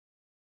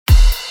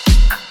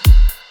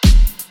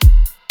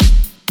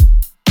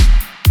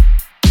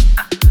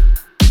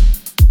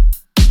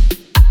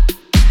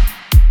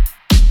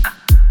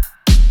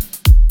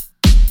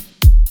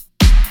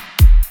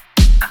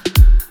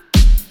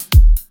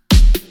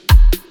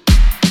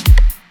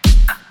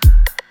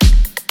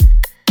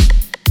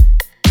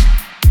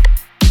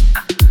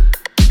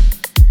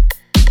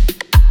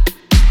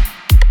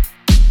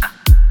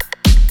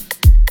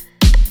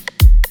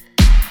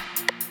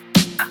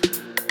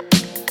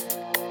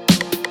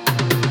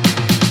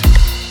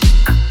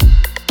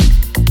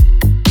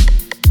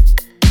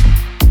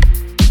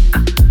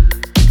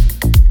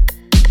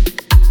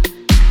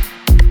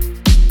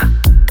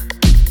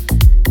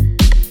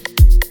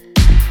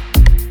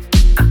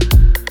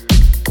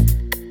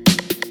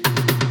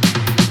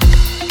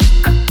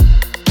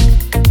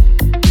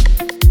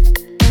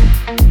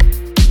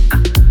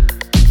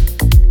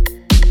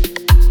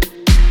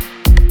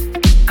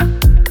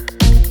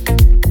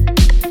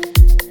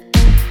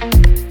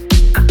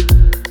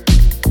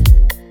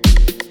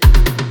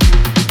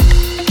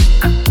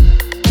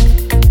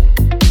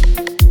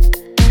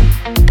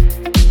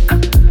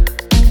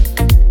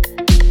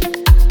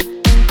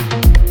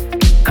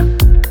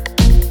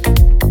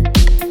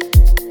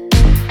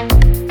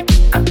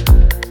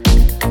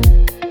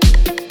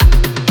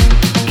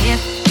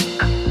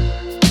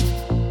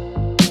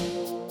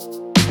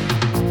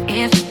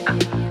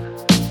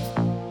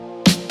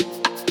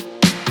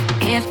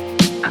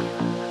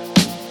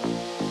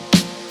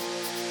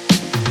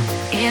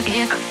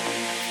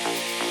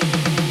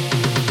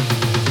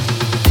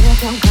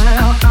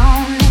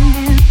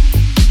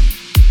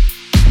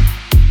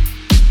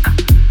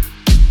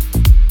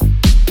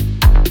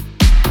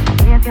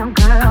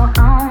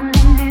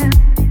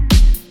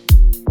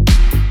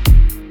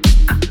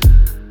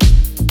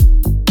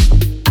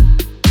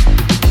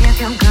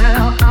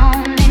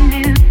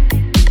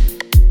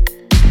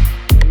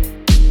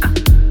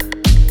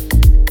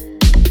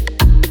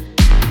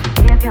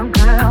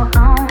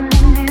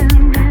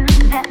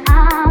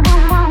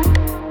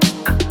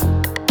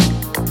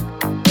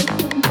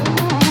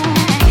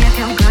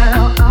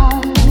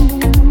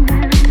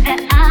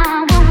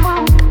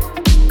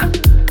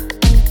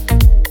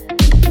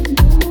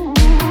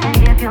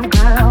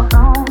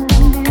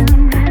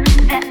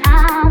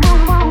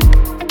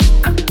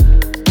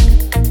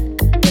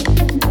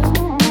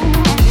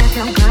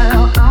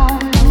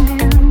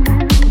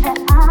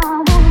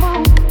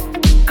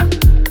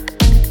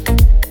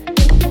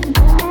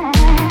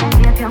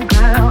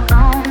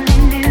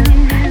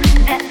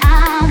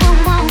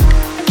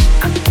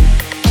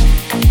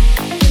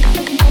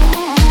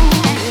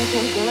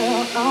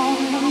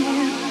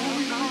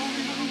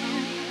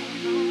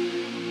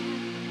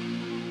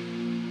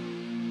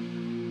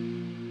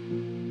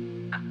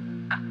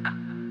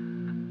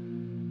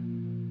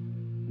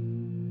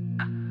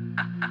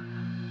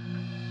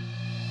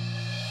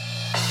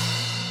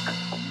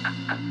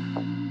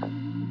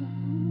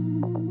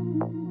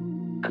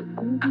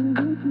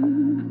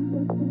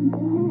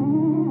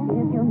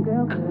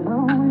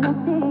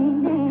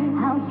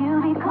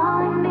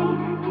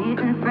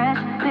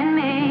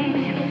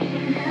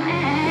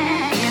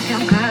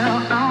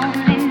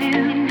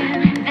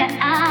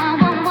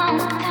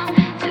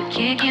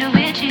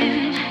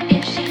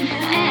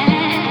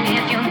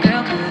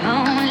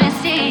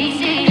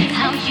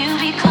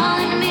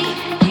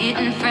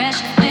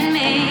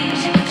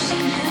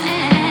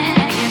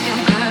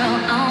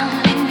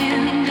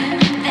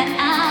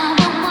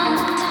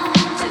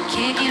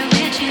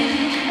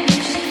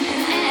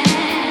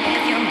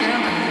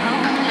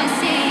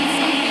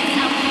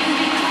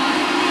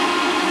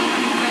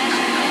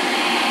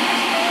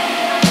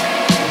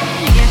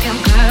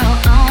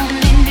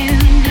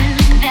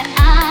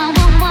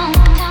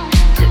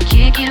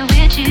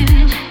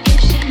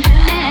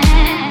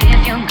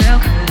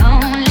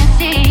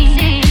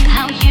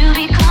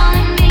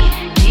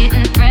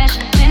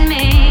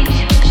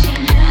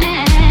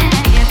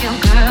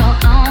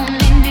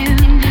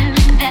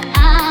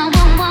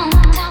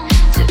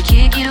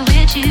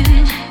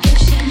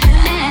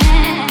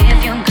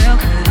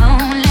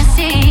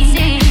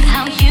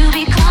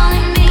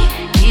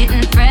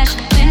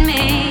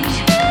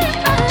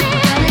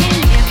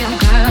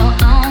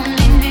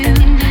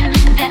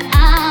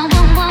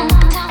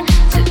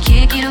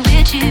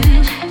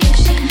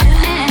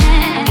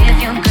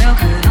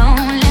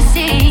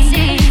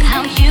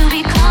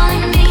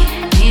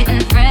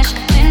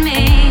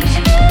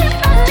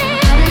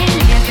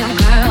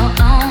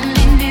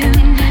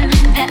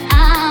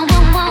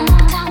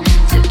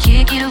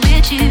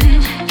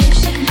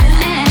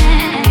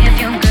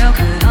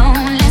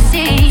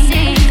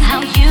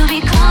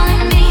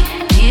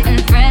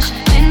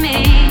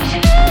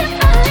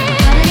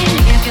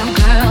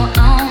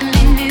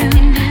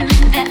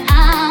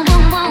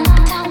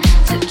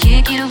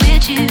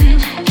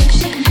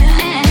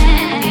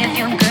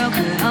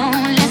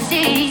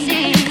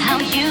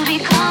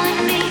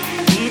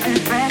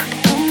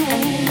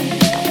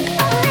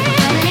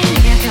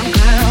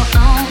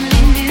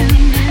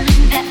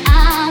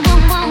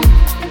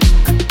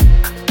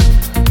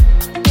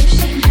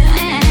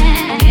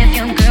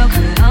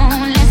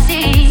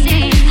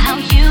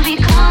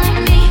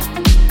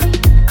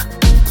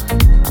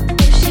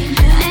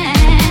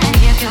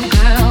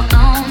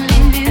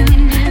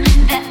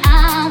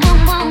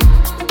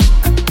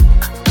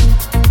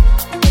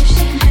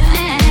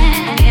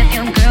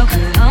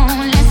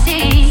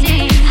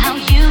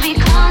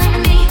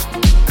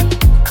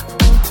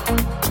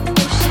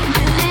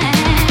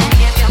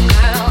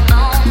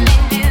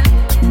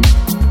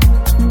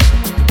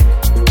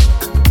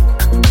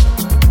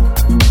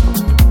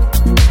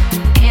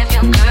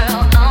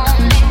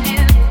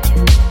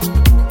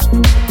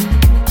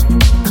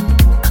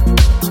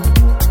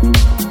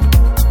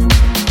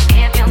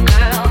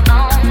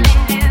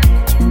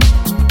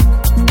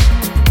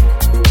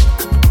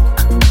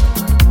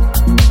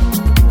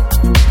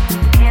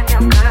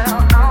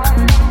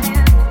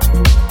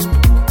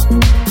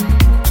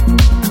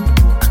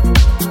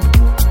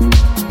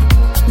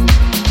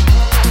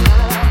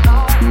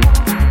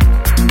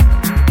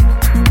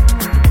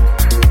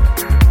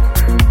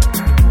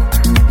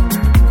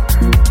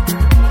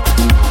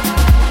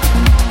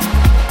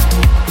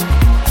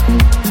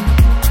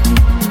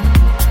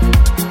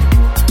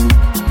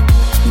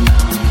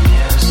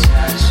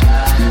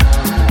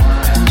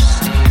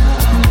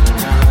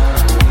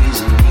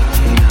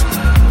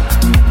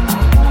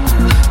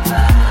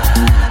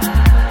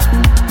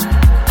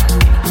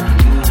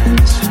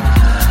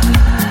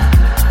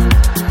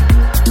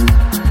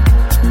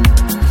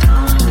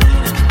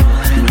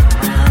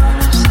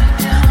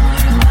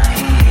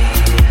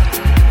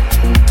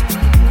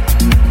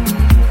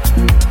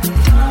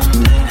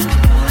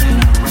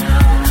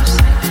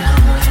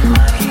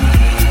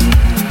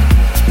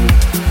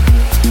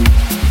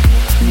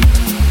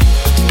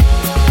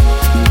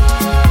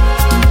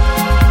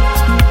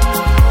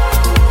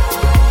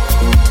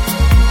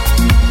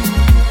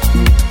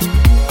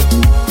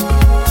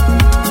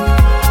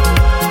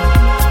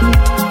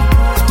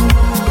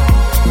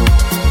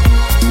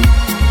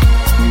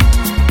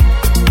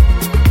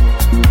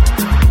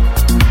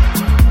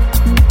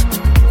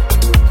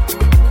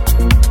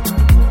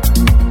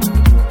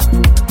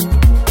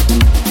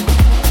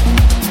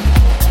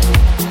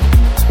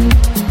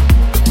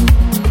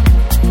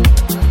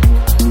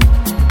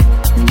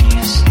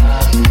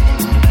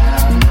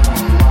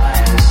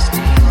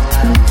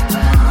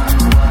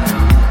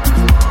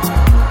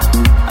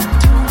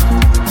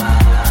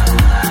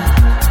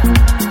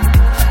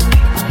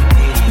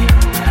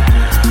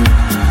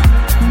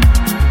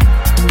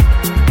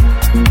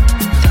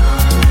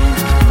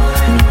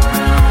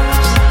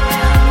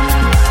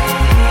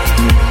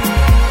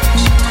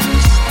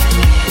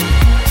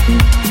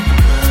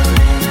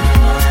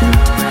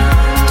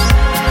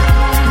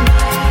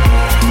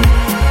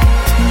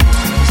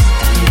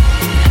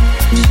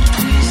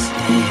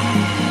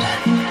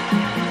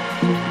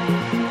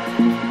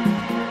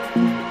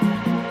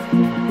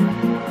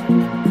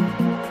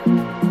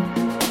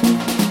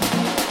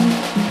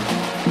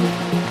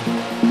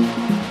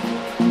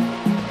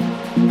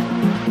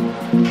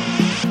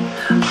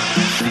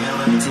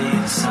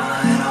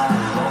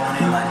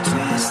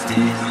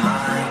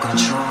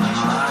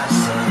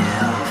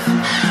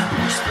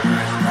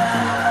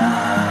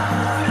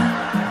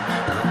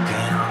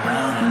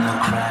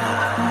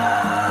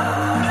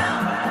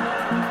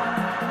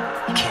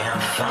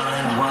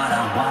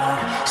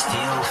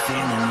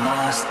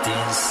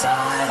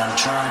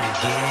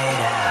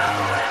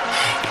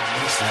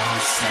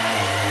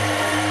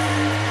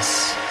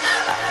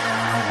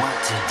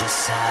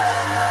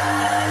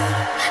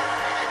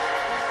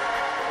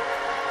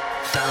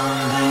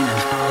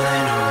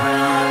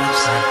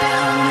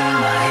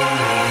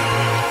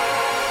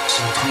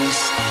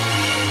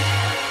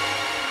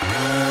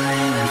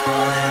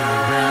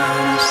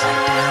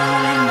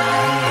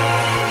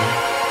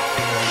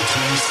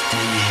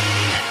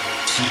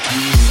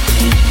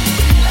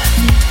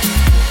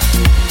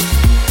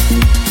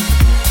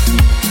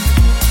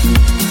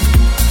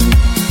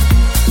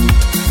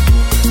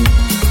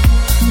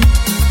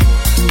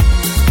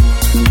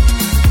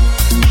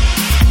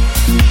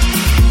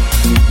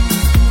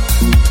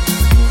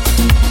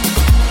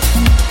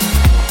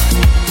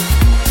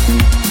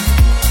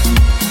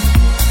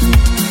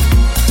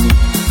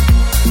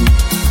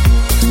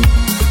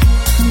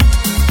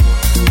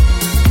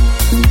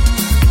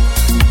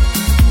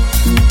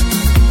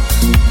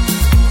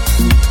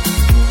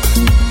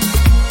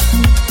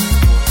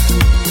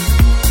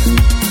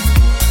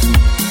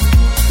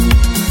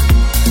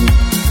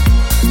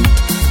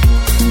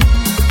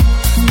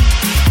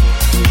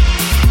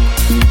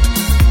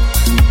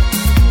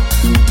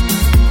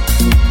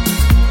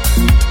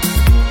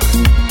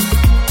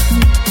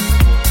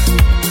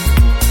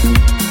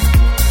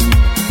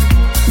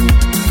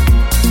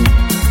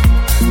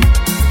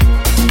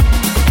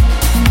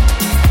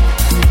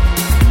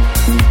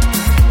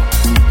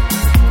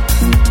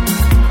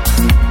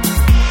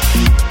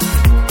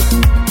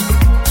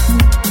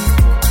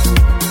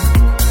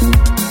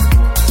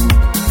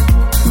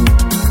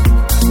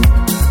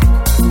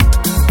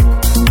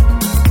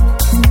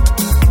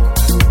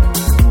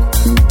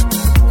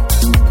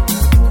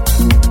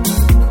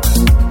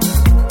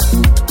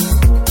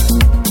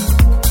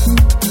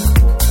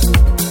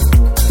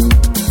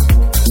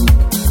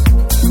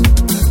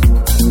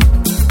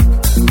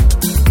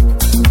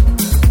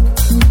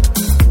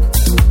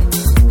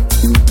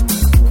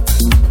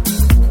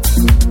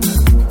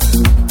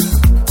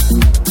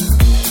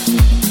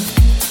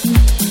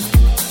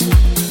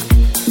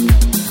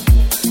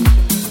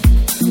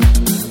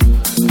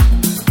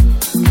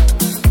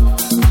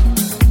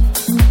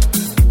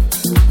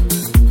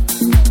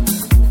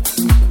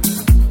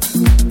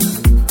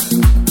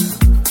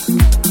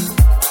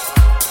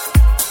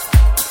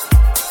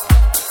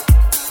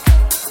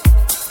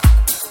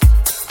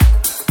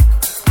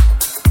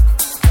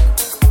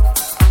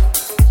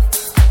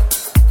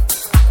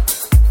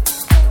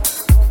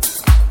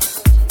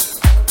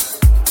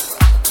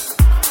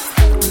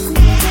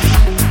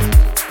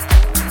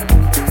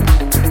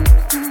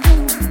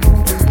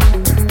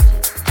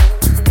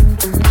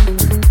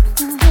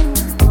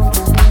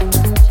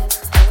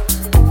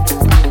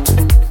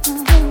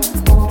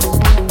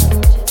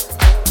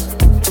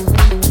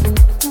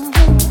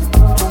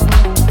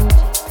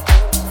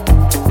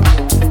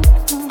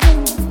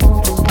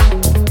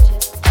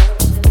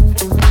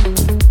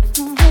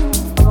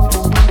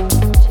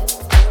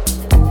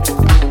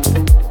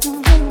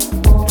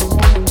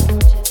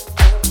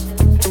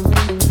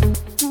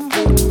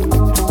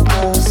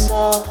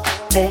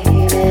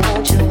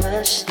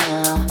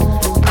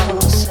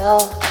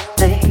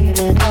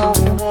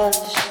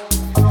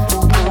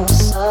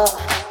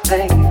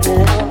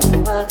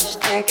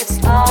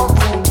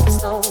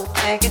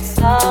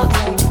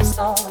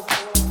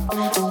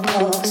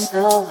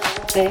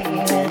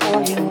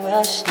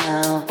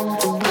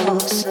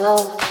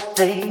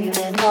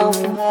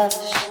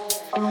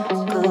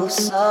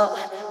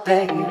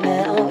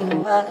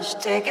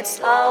Take it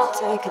slow,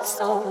 take it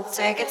slow,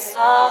 take it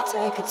slow,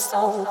 take it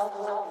slow.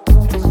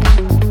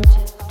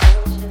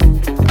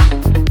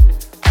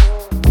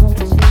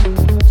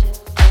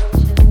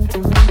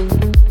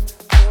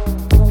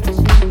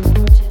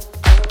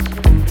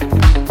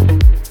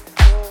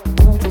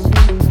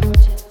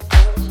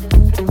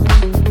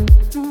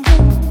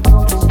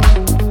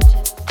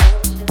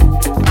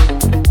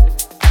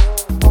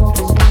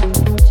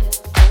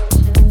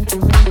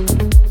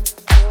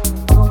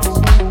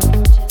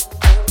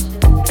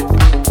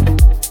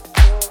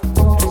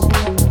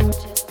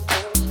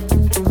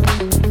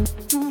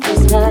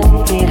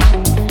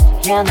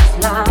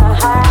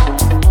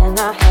 And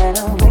I had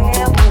a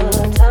real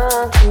good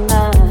time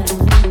tonight.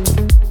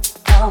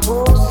 Now who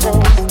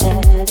says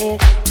that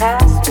it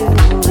has to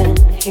end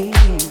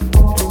here?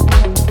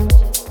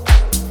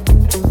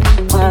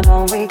 Why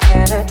don't we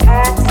get a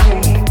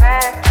taxi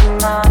back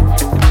tonight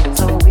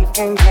so we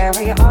can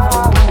carry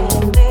on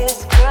in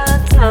this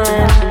good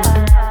time?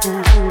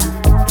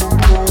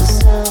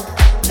 Closer,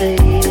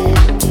 baby,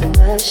 don't you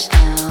rush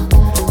now.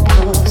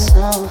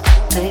 Closer,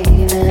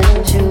 baby,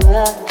 don't you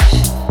rush.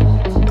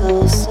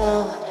 Closer,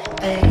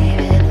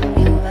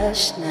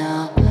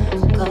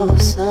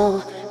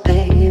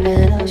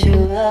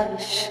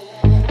 rush.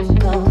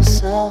 Go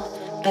slow,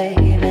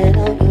 baby,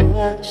 don't you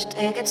rush.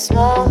 Take it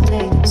slow,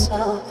 take it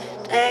slow,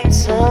 take it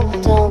slow,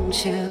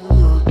 don't you?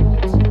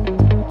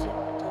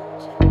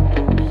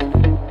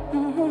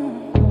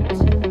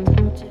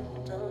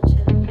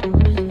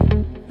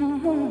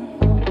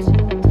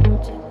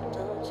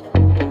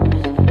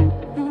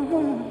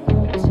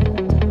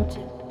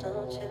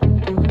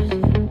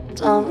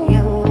 Don't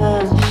you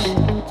rush.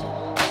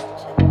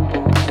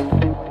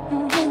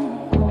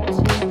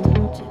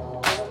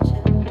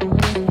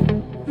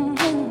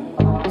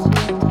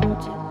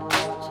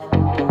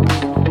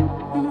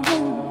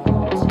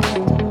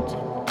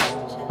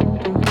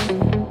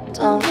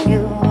 Don't you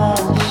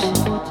rush.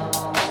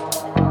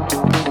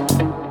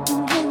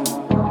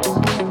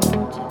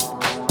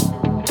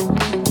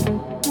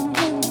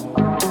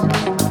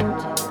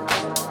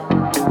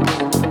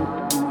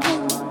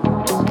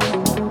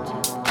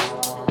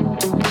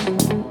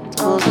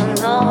 Cause I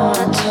know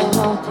that you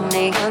want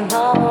me, I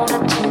know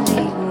that you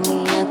need me.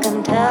 I can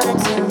tell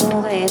it in the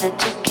way that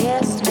you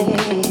kiss me.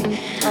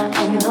 I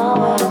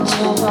know that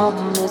you want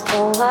me, so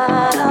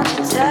why don't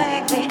you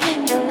take me?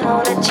 You know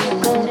that you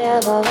could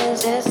never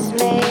resist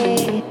me.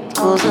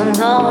 Cause I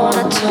know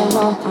that you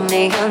want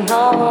me, I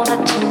know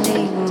that you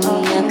need me.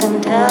 I can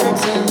tell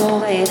it in the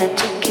way that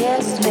you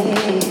kiss me.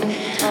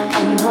 I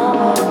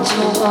know that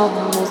you want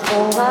me, so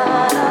why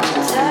don't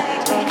you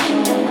take me?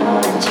 You know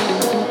that you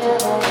could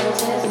never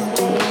resist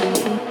me.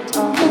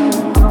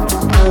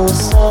 Go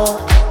slow,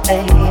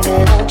 baby,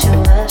 don't you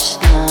rush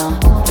now.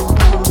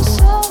 Go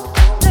slow,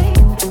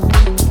 baby.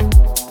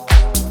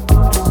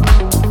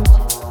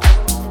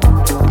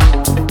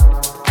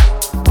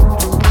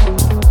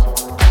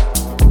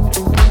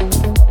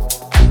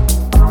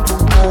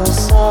 Go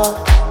slow,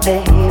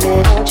 baby,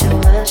 don't you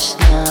rush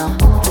now.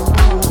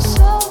 Go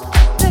slow,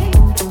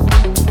 baby.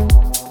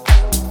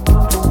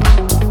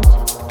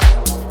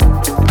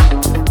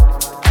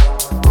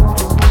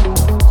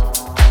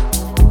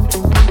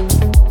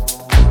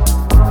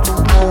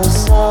 Go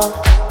slow,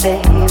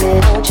 baby,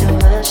 don't you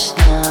rush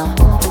now.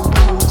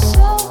 Go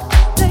slow,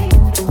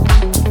 baby.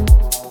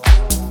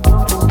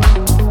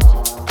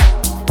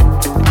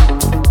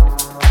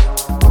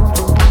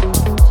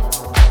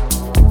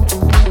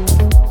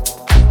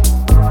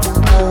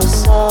 Go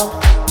slow,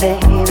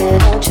 baby,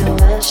 don't you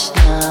rush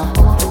now.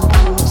 Go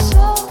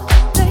slow,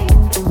 baby.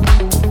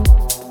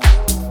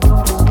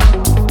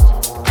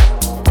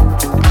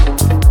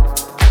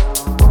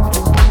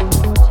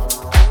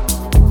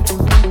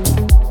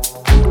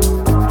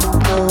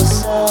 Go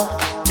slow,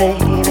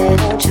 baby,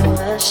 don't you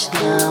rush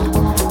now.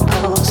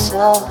 Go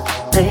slow,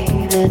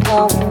 baby,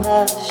 don't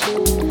rush.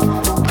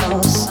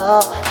 Go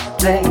slow,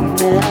 baby,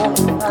 don't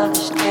you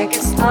rush. Take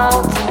it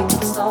slow, take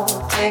it slow,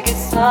 take it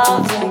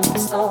slow, take it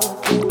slow.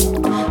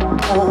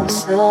 Go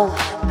slow,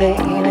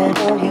 baby,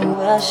 don't you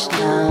rush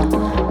now.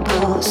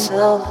 Go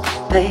slow,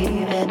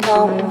 baby,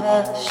 don't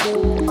rush.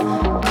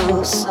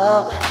 Go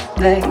slow,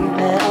 baby,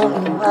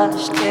 don't you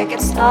rush. Take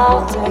it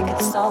slow, take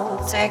it slow,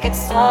 take it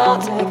slow,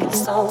 take it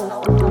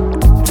slow.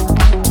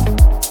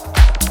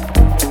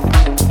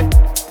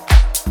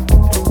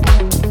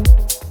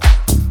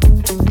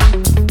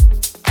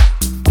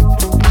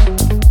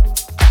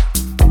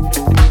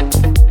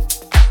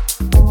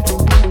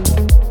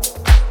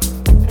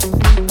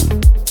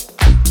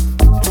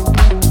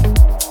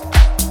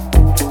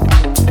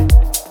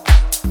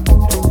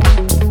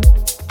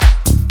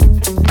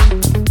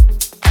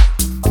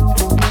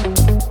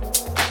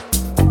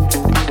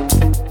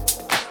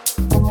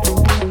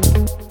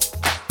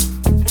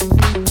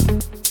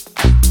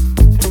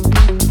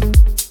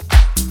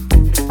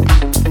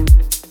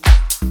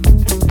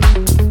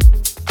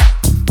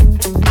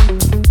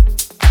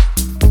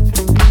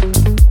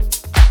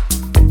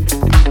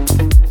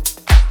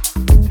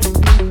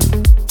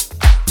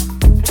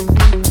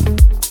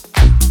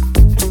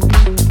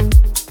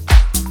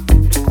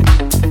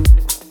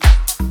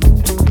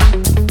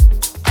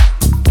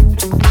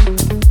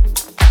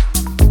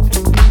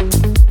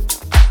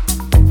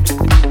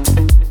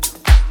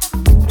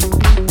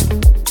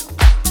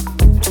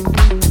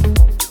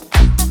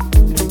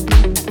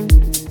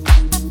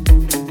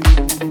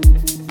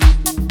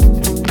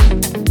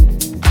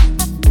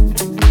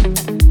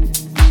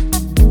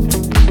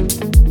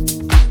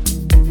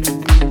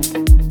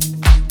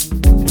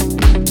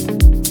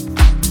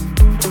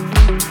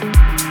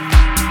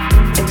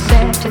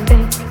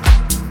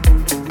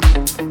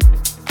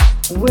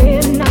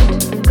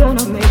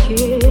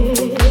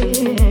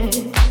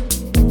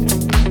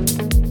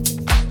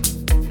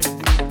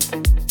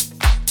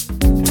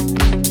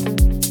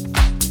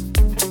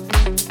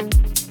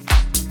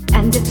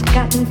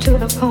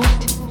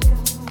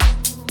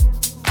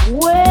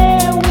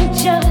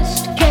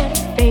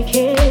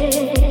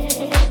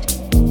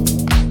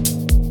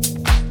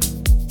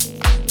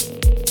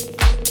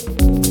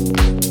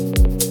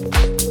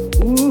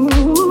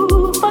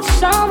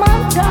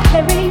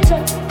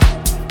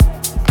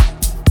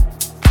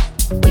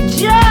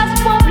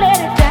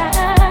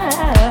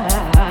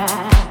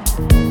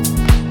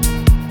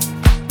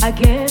 I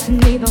guess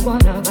neither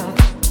one of us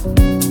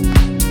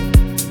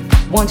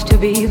wants to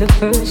be the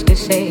first to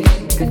say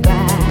goodbye.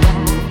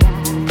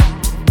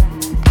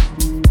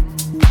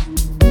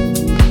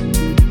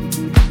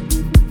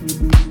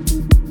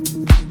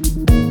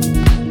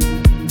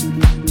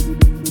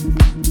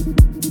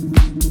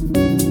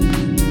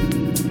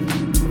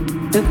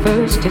 The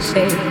first to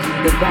say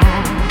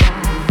goodbye.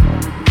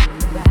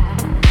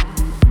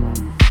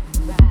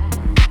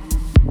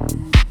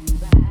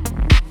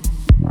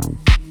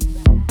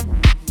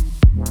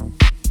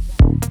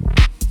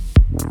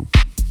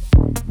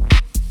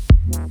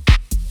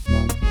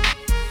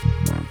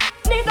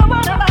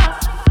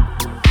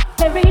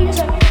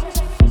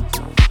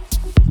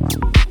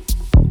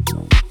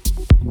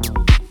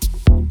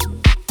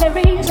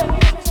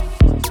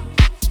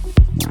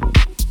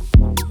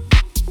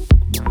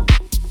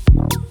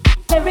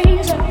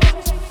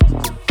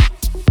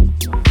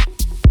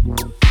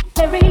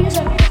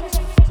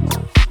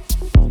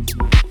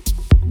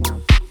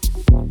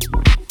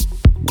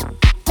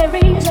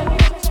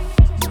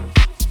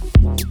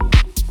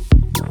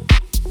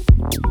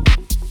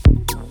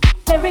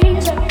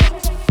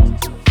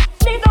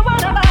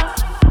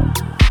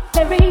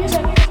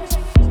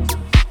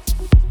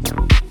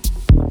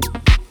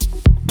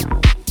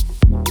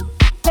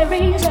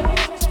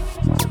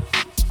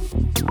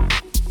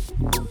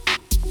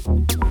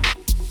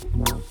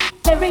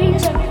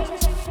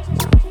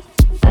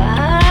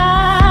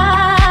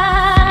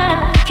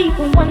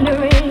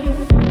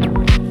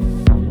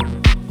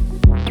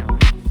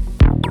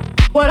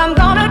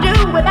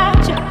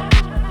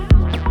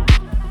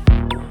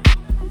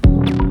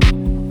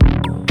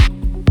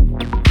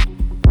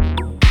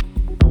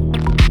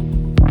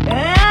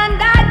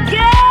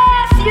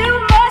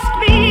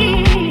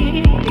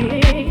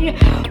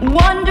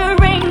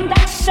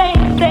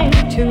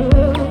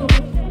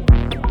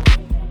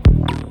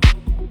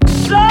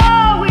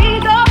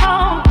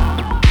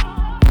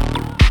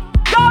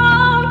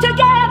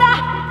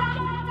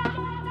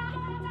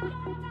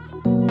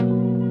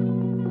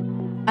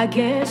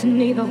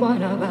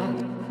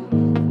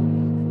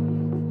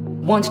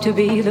 Wants to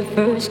be the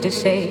first to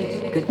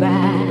say goodbye.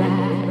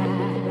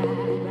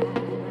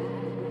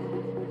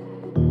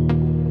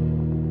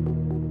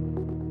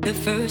 The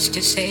first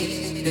to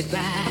say goodbye.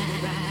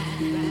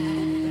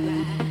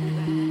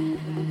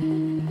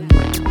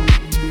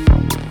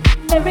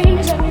 The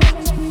reason.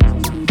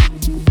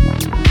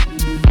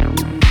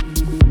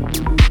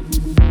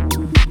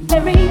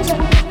 The reason.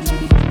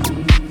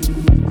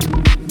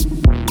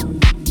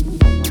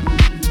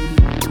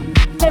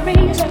 The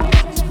reason.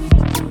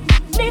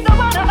 Neither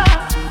one of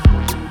us.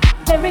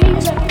 The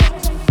reason.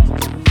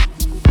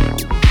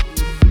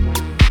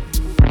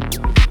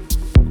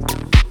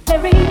 The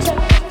reason.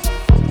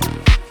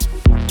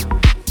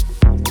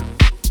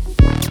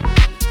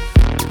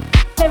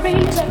 The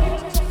reason.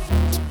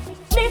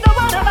 Neither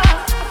one of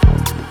us.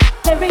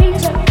 The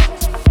reason.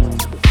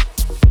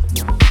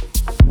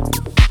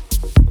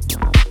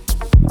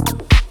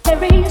 The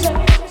reason.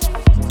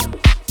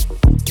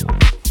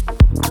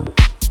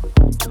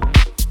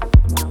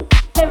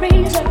 The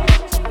reason.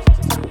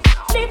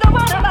 Neither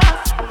one of us.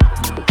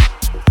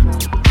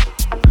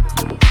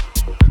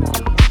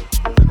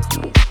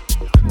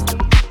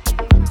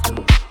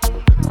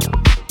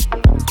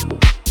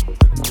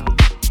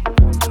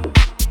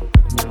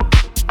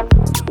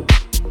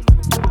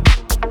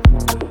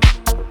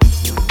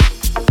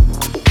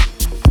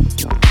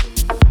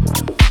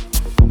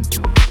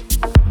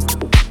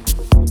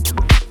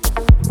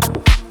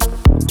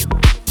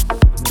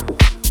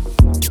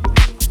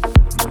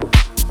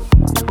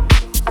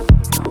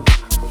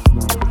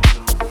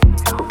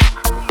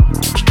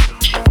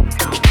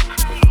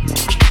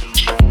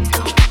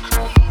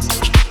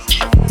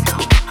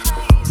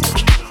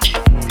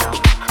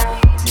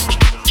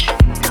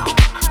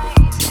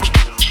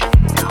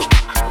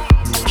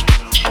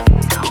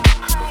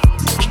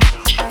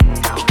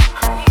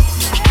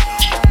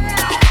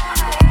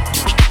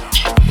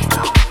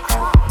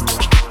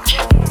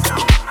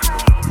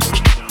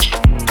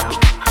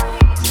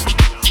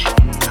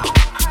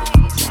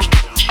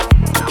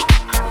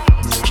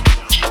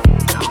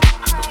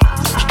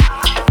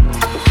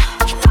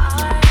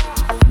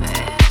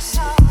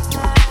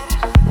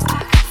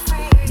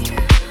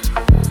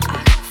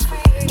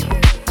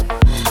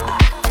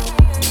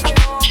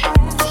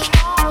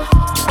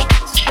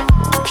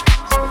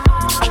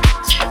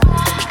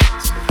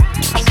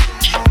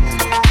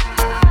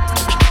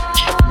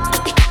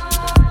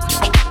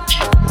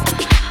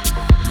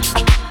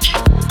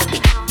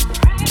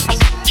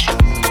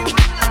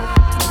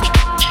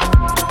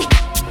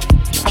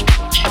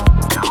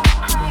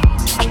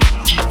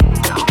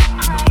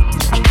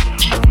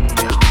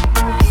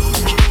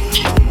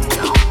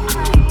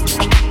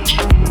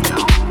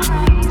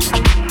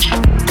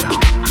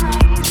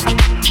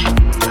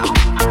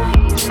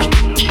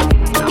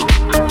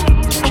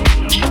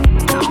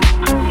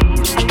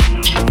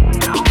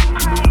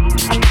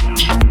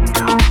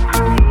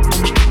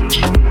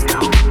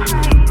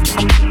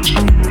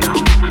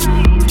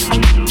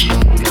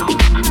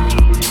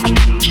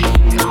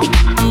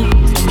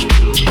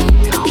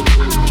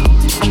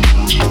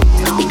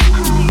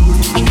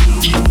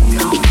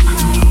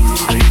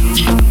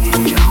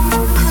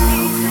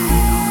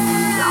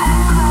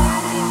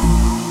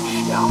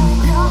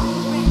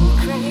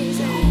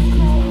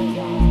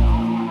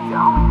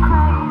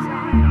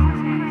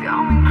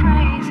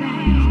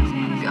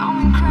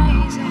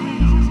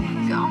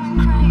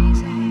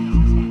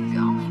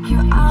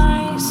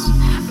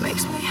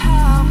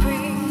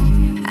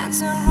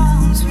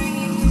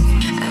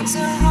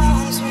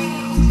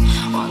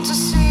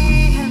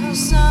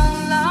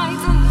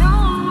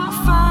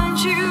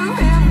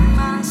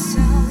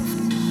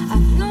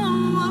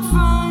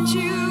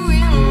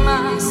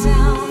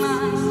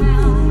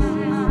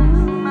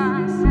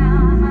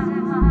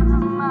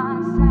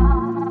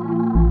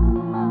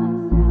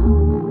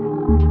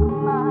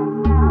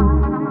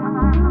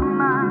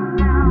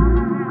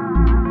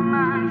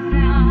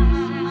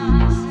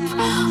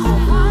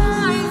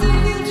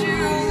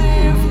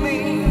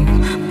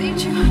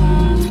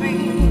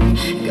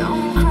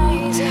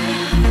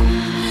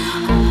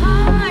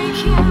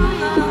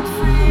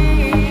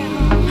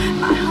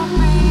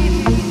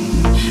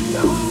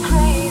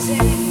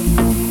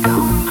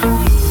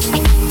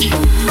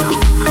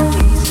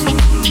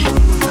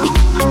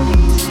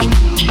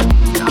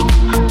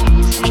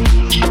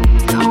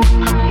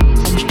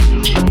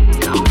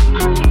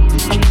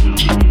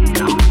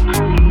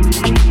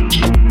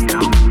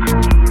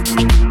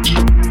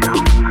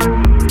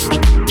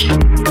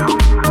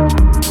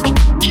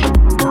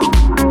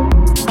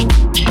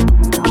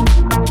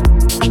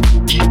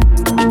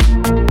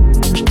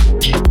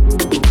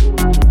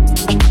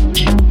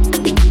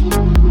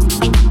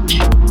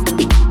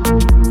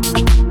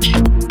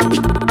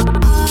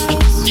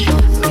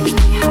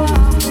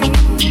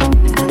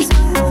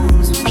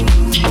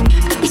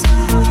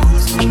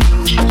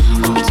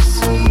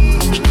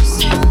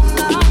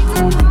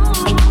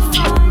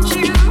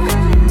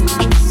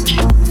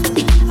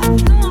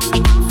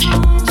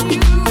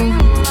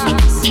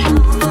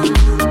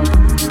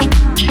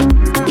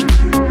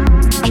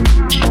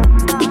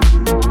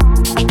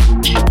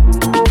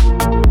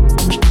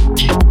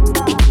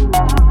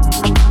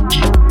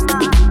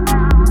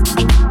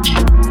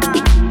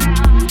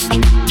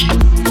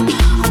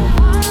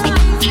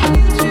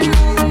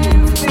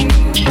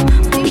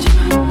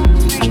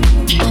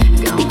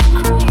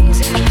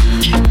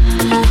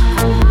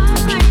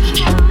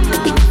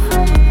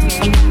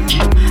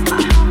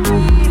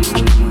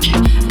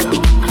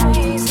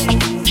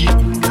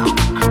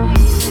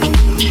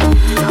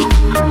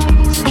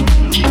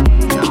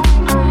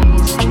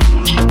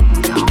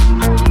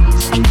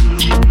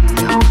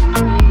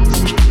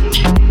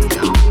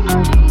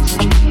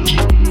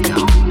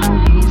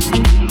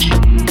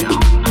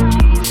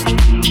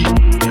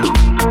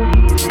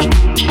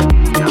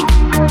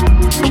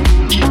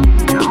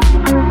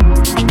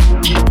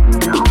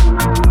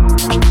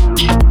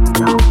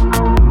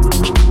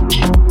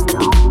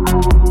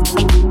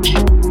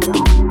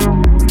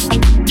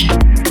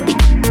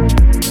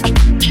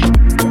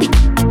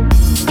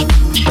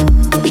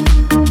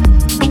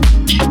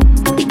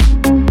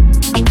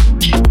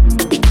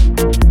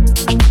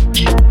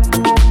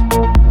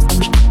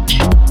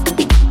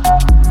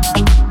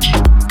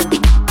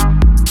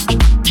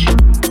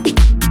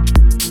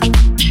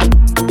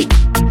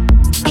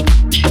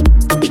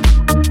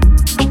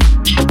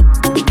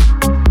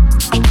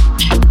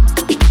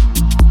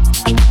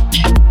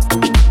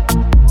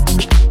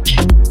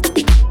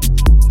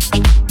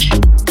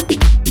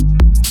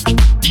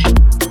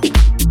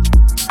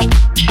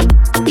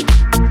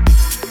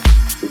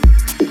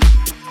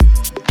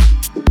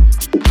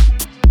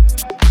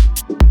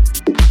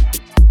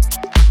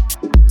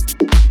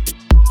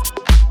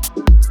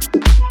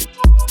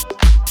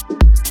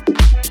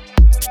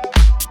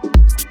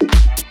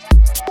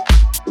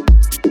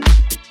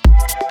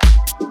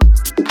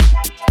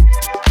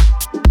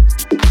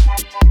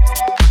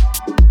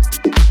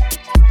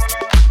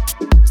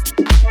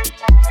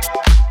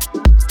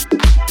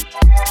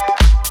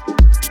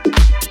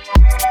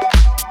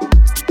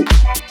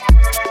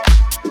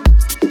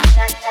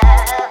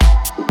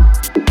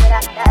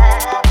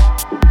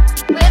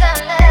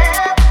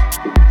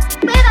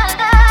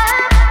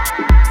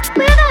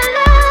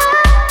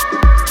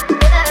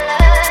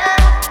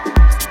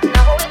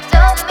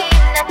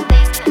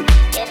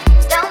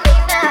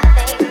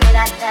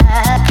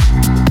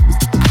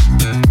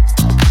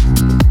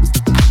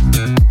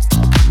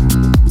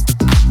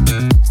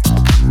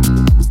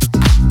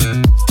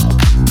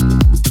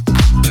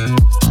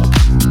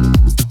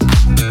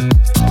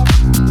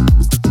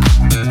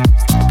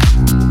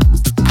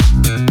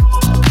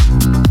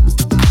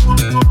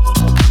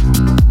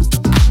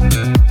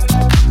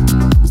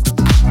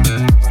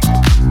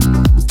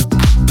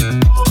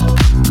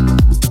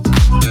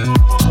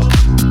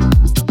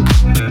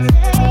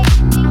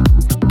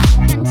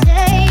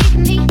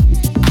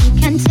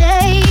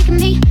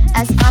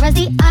 far as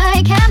the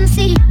eye can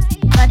see.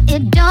 But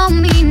it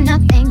don't mean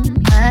nothing,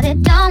 but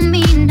it don't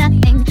mean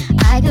nothing.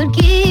 I could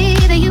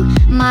give you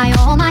my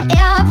all, my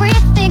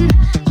everything.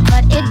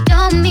 But it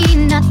don't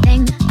mean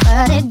nothing,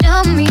 but it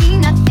don't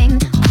mean nothing.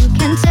 You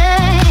can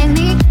take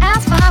me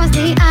as far as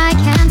the eye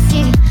can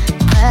see.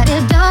 But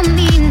it don't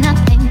mean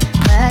nothing,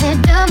 but it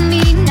don't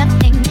mean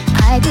nothing.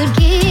 I could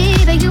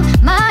give you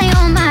my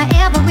all, my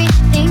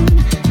everything.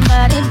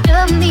 But it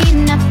don't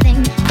mean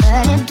nothing,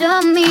 but it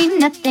don't mean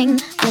nothing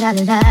without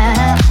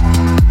love,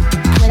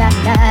 without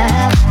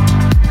love,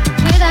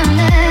 without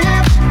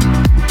love,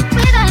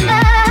 without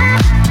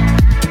love,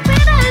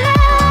 without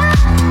love,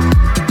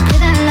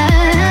 without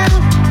love.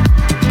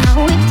 No,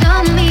 it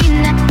don't mean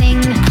nothing.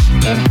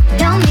 It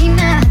don't mean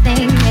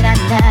nothing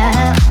without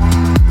love,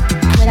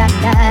 without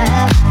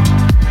love,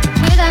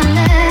 without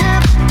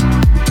love,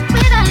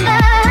 without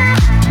love,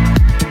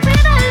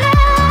 without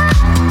love,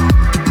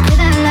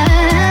 without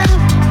love.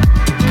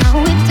 No,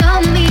 it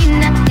don't mean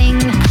nothing.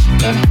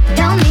 It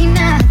don't mean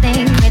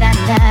nothing without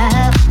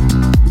love.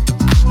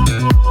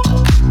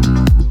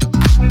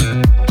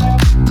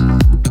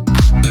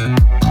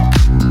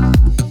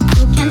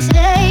 You can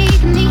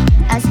take me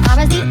as far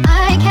as the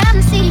eye can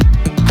see,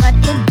 but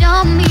it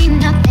don't mean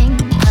nothing,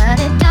 but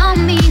it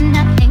don't mean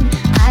nothing.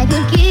 I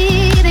could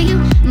give you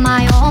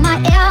my all, my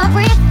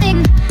everything,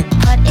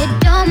 but it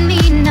don't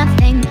mean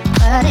nothing,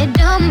 but it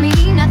don't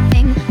mean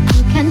nothing.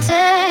 You can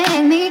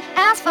take me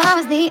as far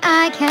as the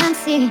eye can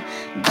see,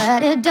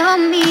 but it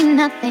don't mean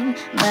nothing,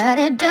 but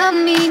it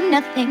don't mean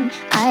nothing.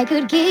 I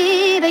could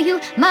give you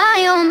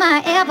my all,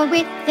 my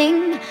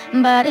everything,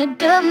 but it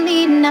don't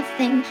mean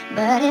nothing,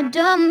 but it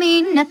don't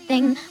mean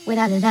nothing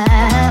without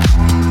love,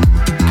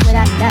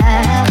 without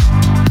love,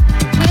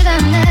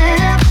 without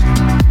love,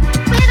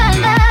 without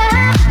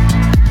love,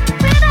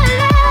 without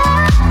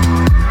love,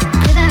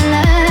 without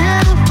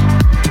love.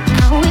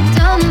 No, it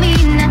don't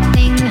mean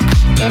nothing.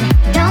 It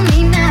don't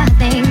mean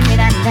nothing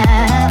without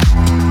love,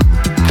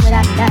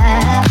 without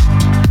love,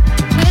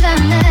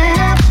 without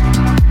love,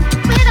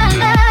 without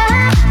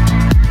love,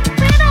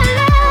 without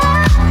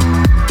love,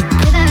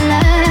 without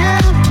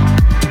love.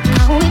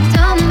 No, it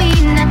don't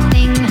mean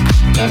nothing.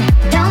 It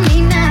don't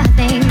mean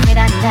nothing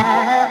without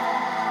love,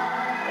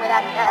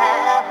 without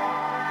love,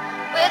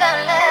 without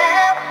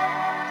love,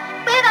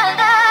 without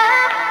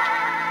love,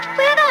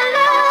 without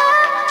love,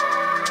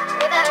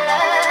 without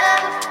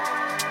love.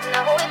 No,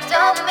 it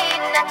don't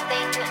mean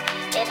nothing.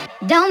 It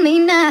don't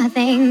mean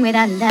nothing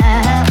without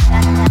love,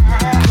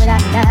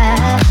 without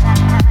love,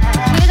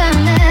 without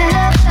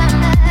love,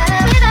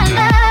 without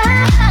love,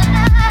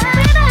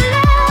 without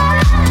love,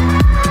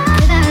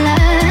 without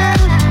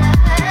love.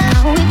 No,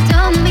 it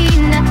don't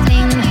mean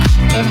nothing.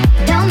 It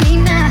don't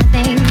mean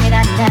nothing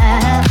without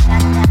love,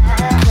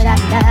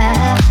 without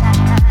love,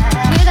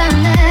 without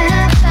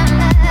love,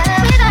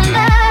 without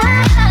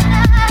love,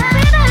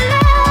 without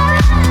love,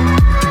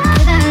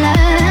 without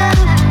love.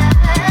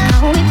 No,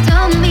 it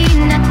don't mean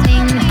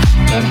nothing.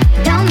 It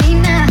don't mean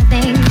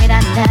nothing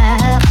without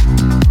love.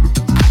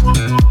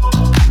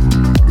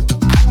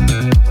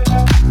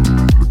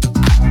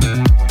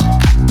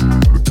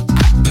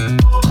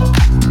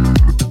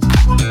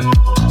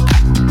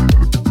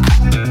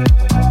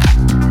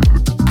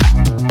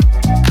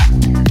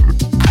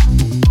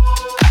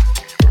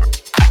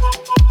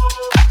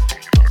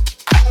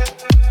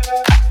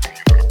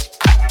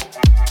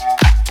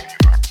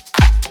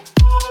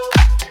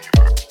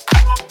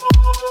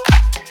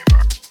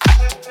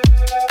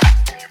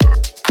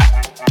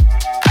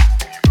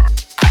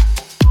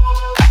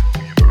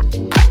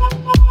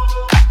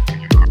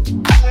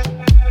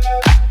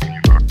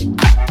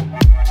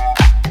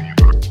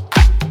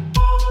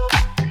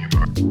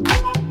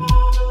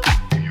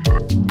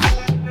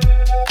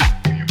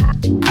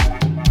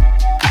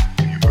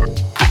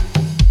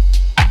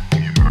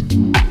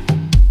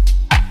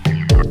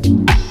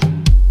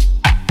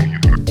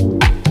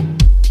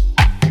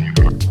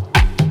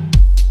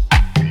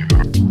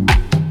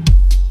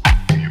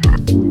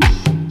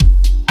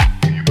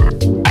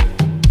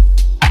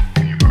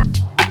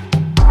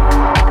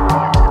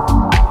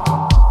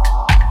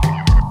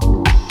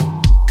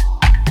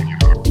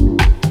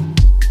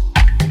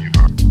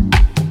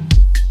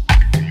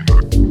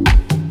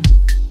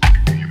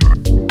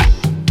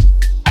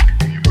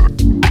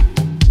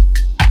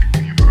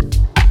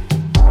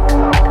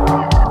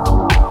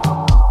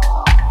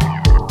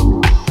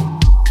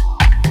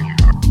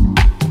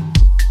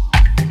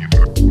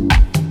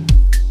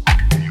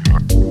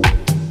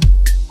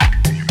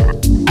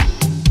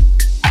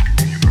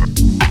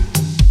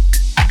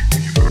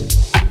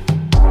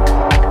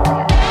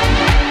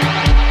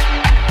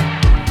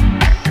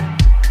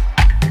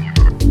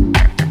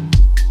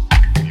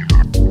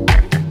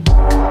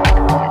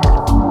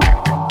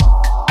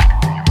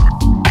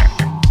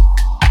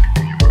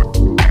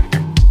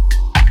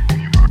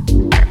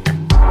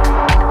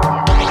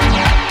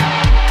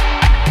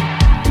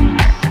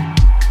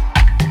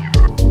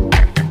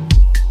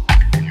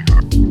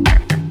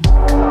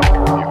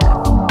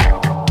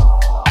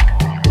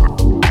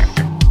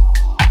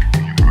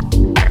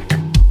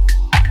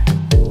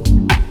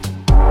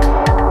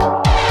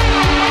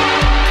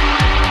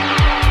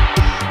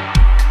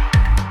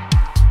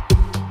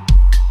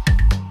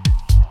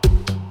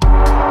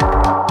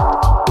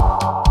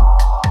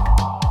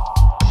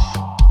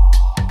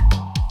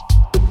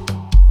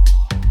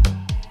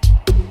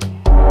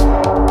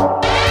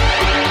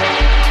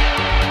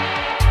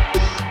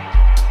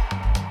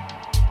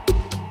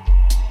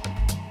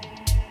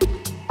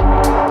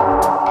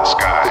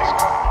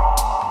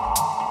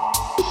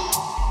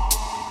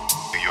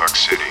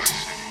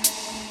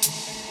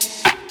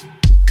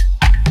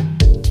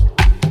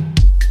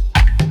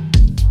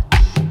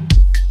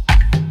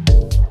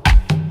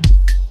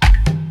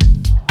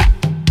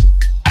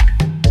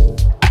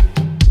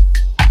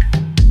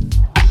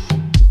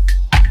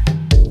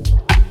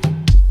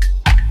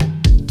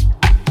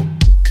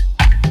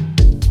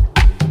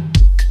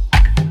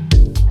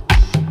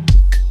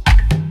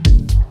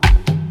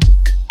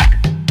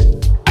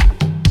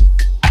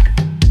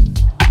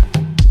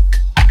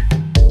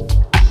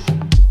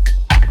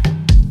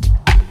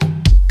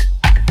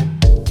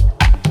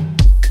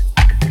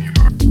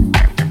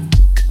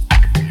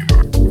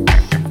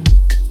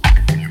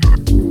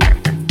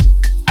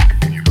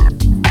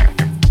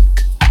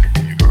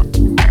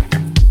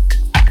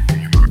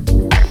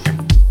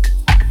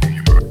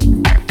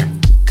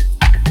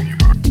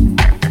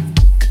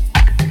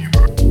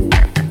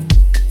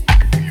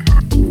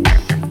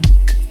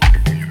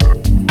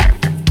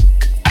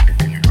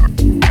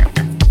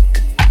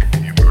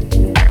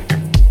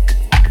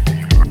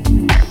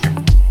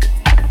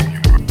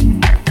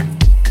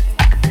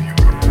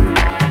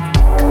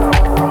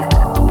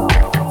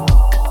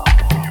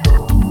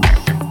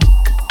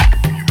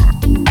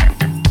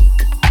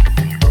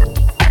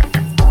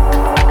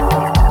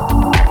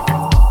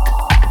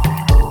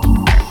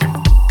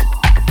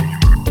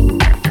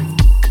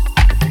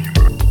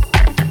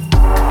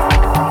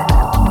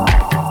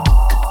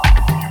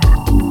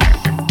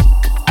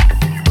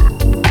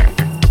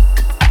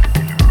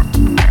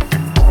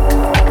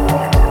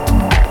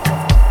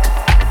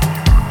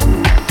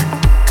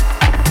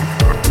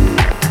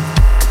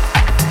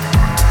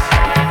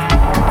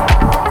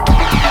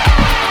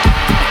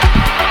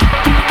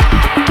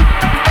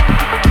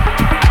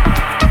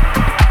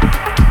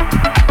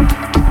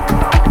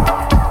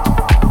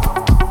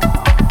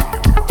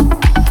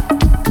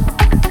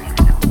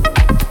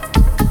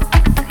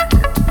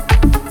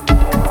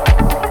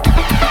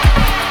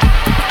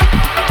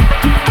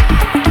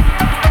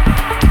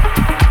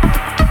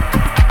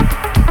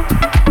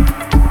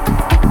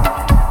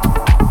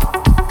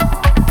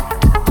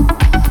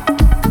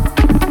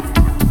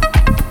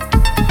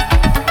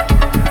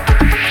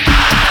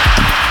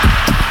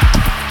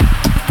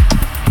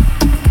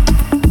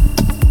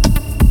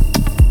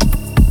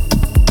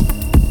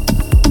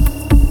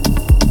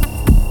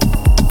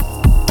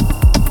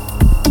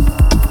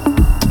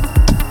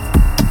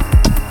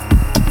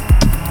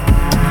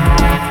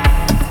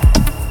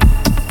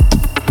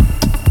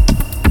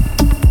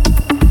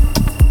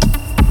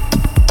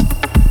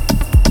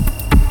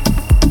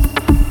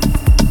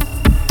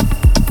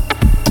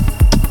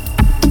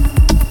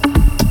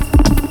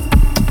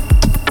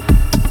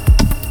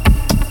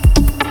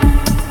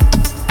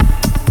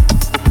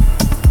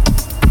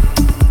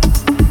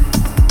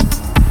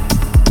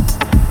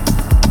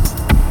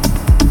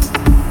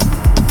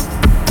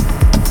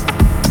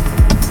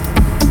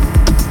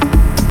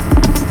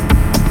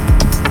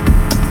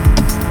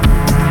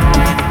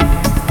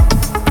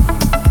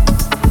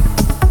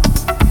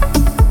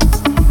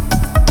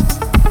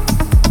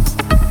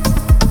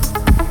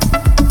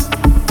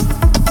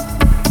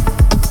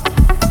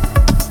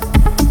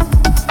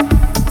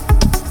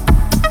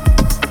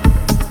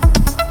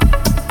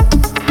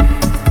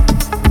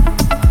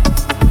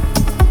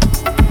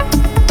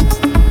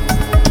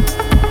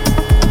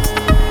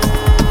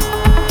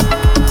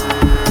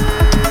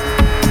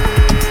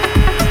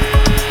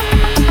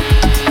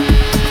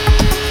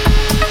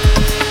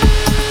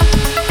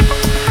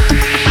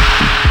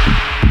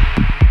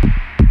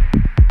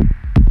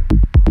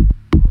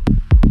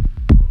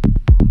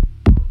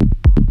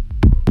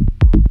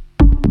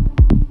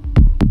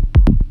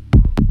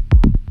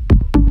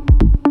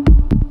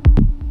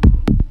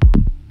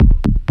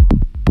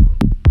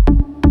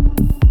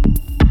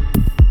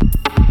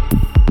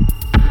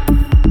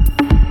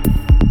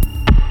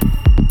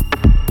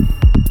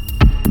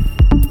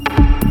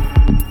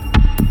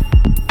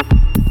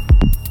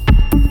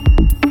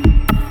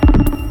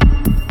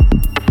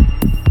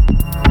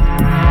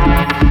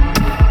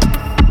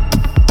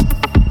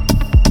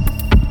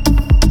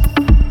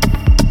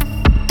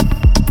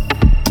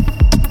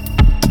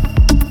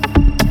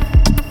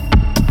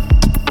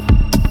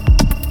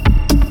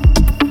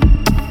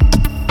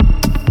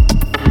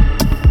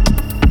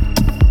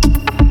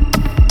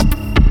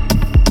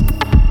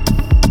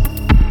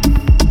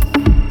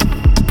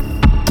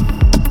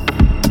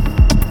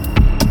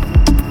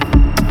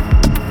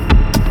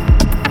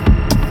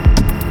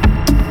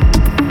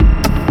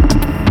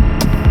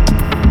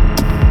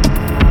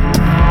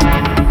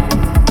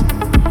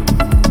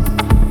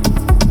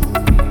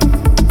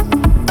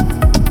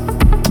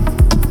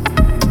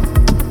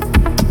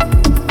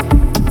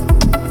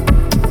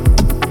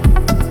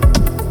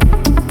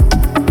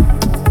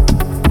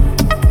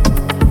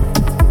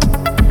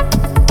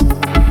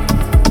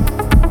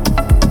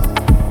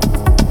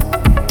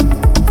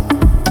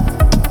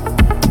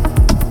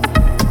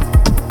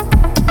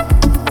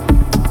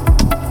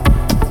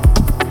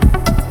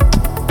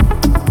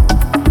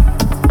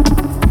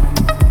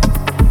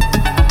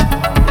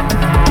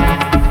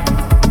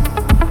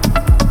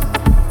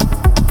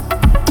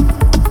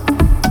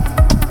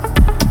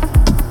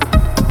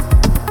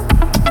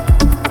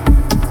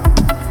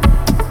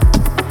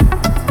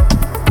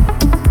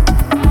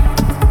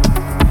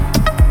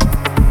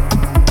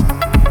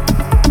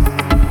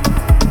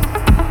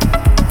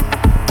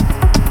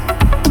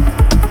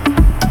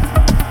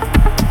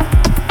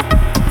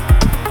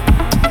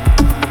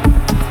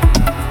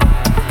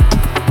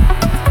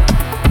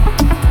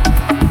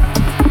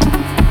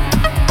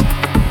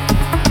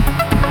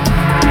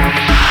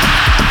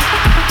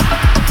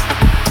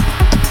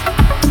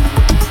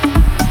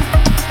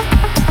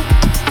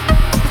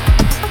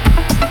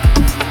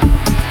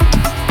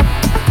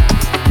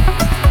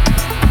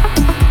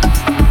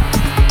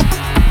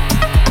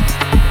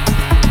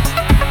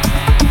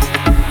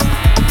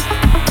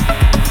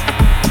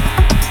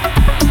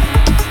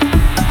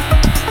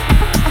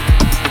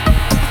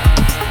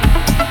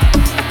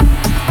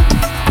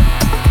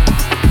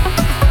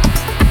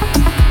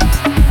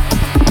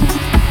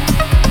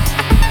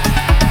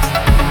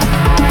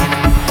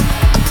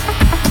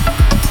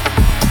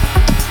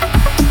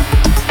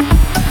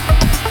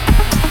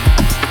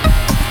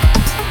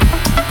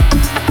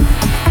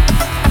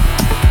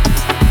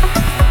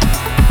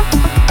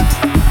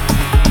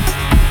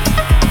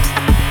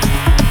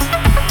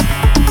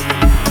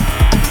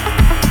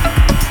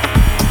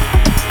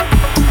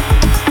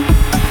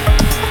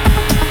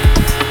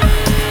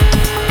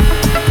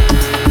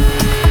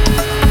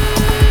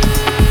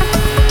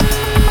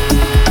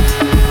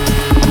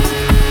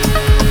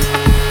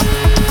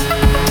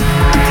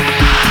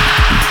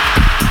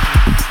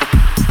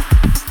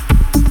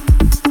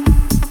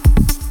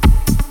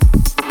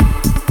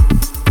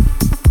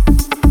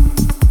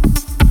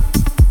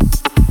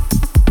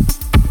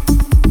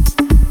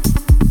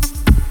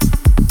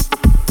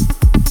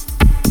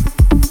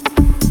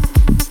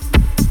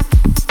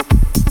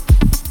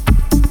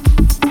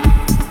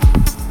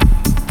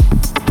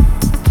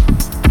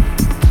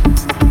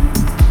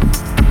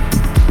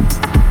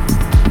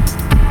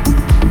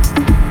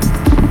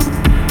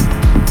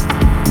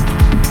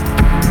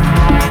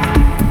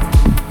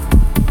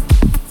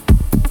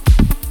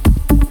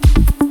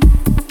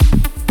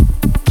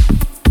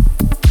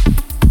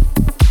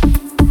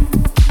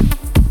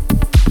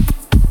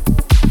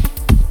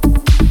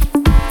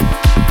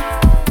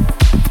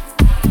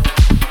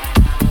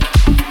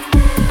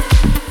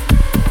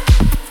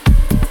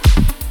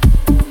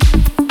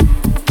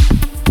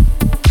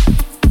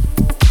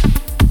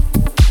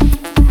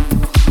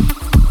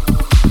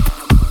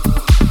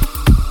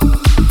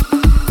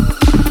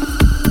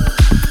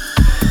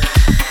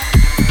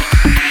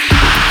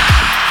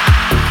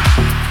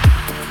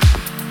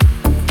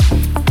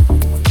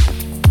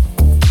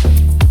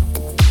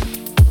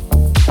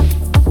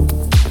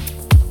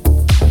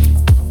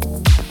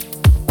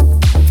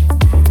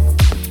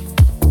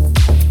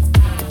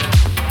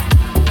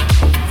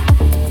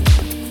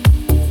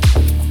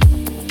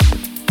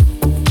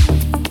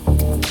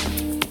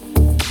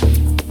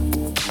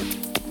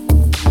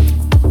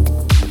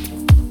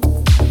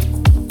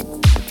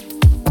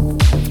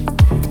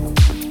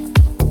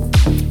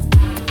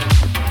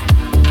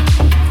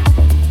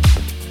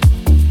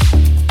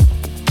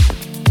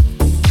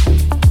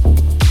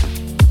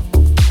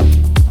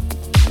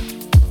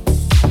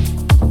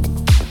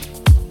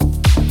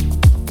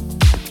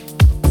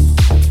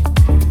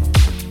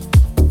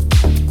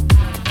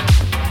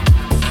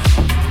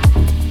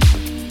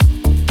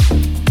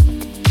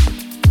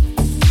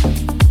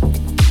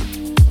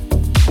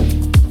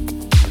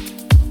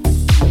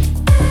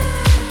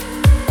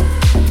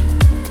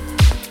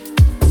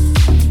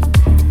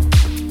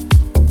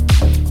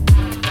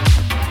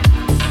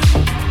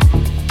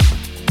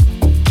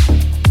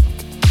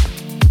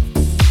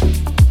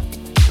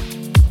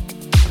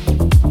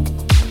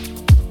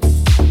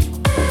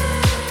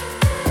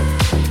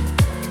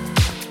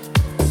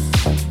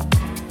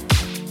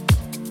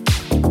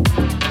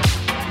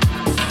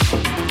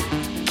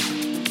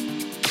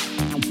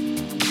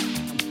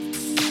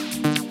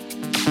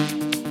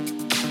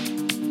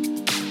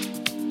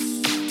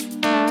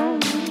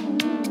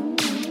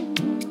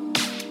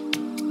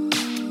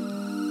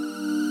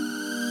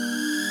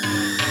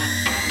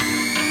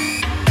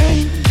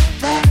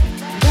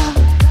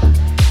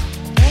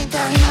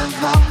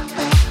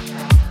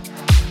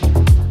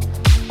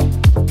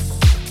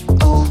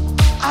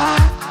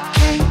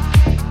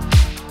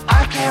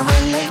 can't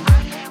relate,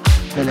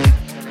 relate.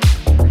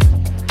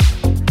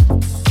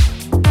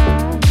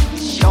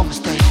 It's your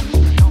mistake.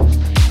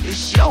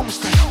 It's your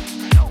mistake.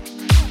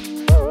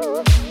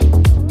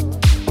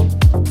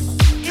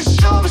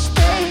 It's your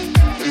mistake.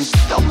 It's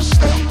your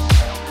mistake.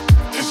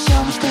 It's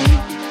your mistake.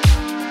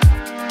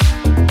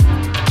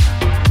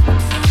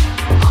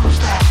 Who's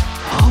that?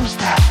 Who's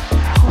that?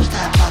 Who's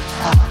that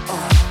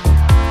motherfucker?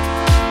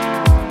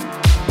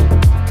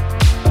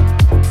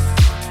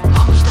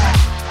 Who's that?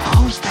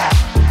 Who's that?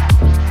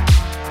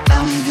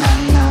 Love me, love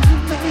me, love me.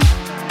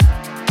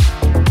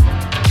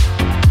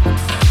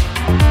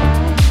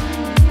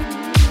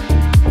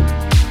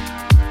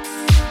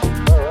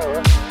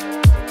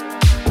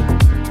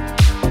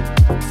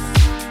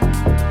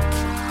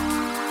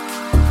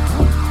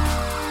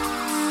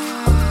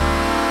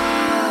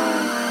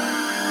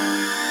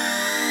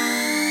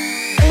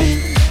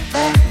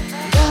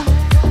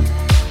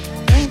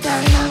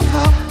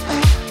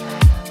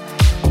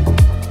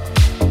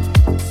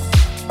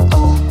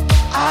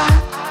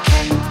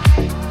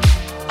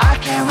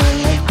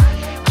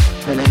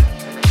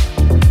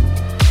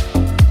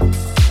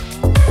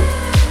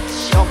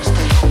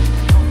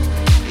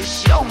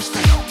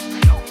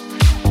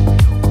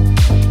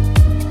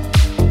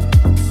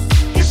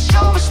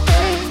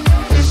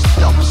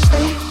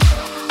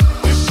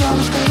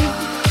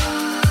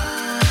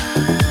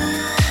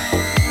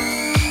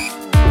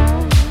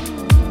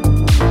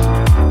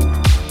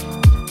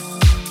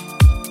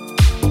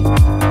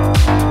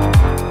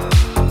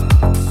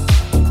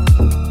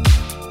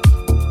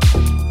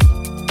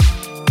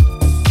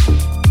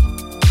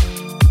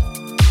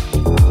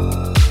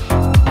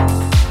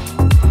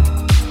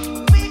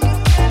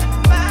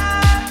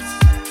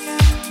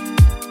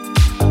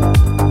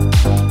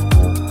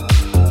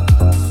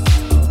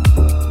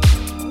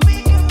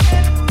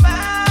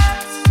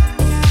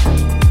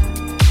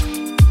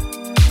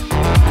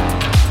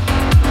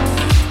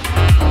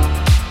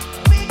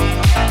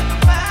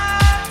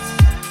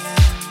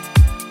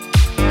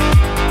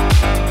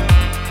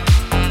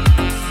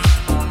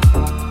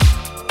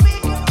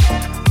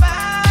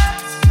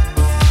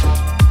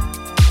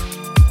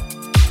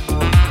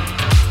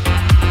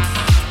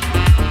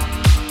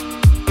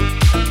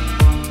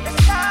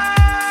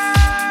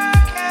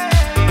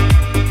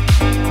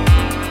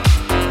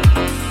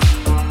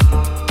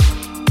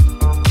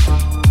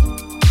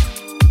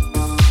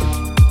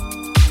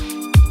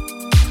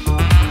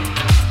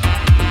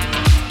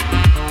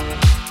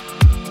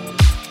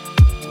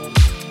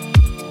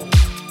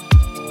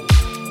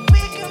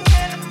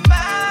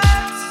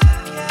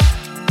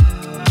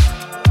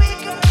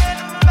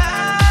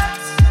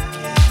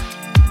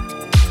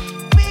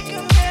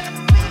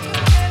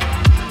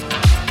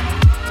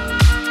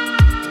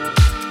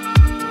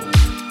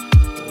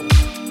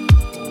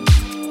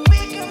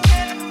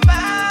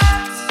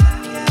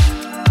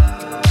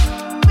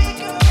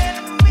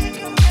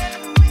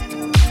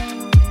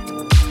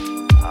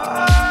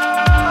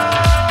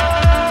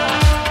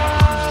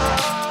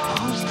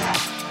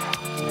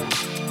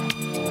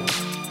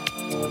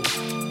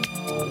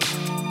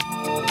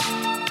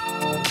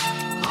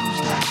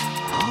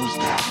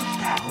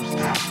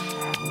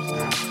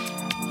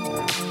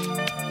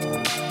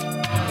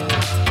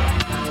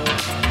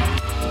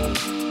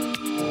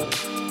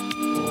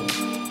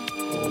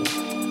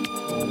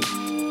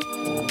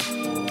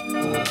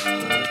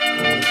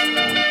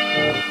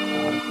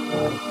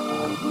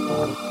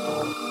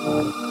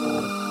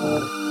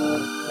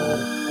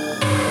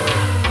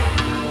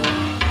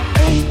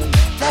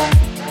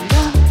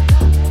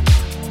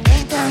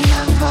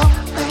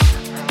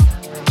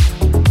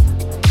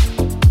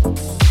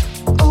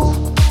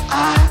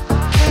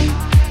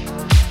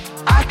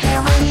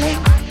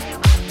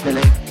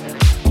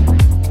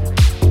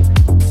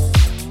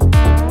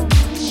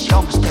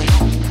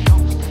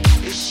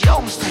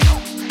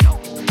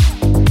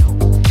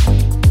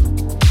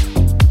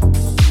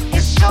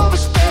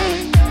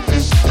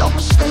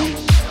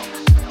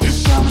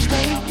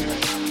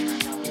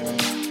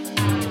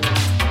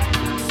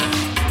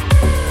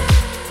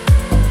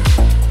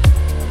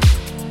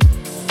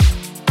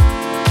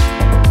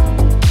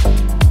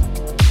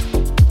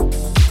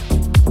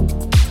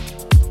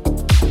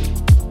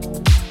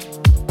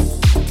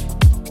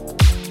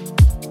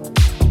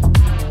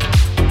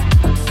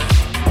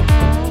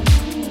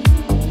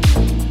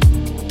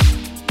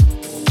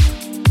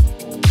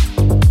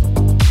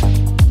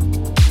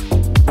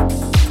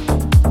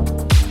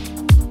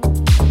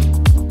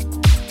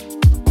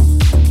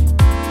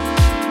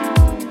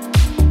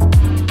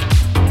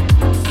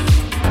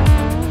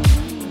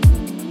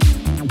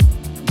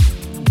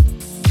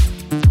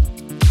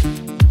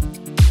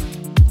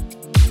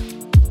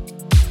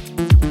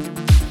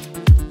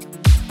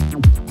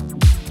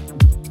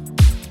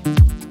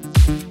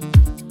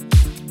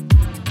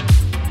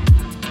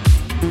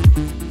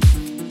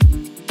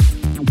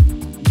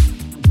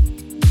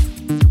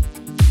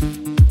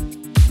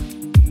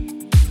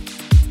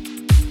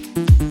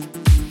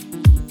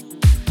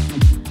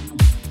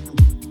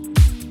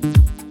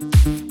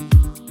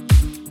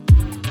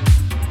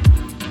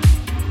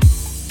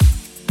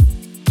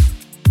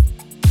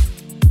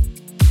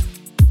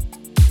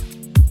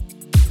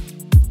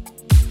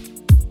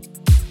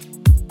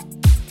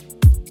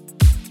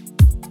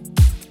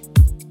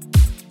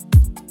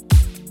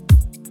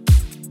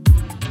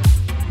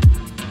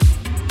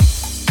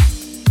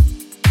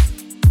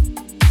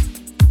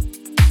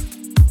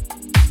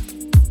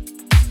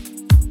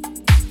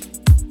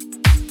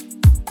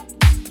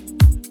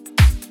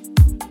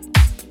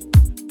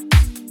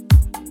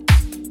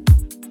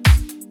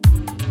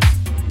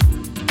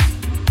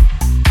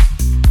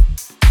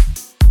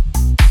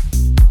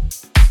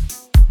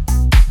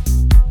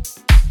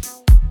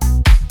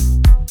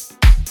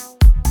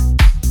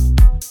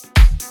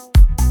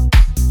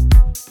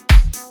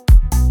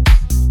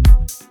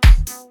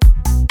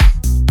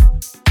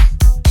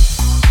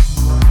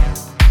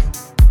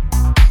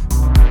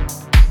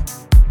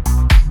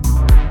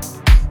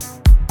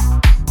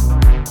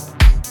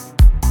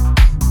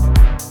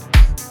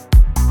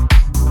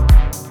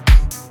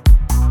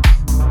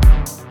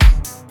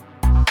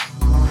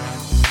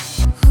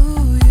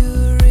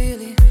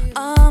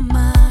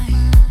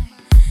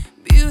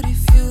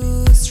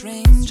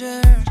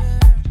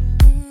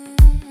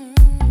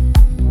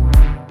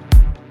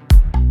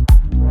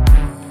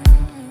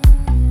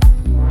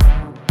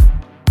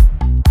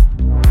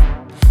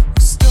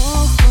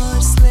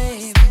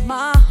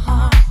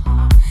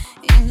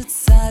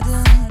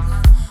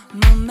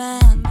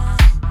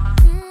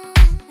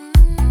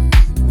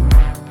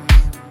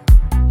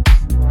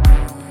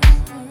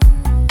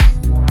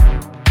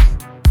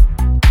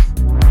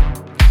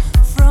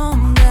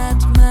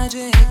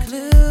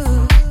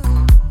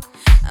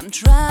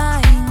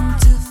 trying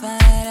to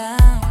find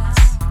out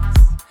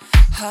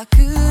how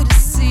could I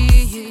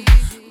see you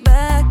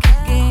back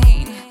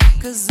again,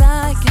 'cause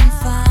I can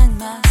find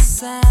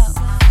myself.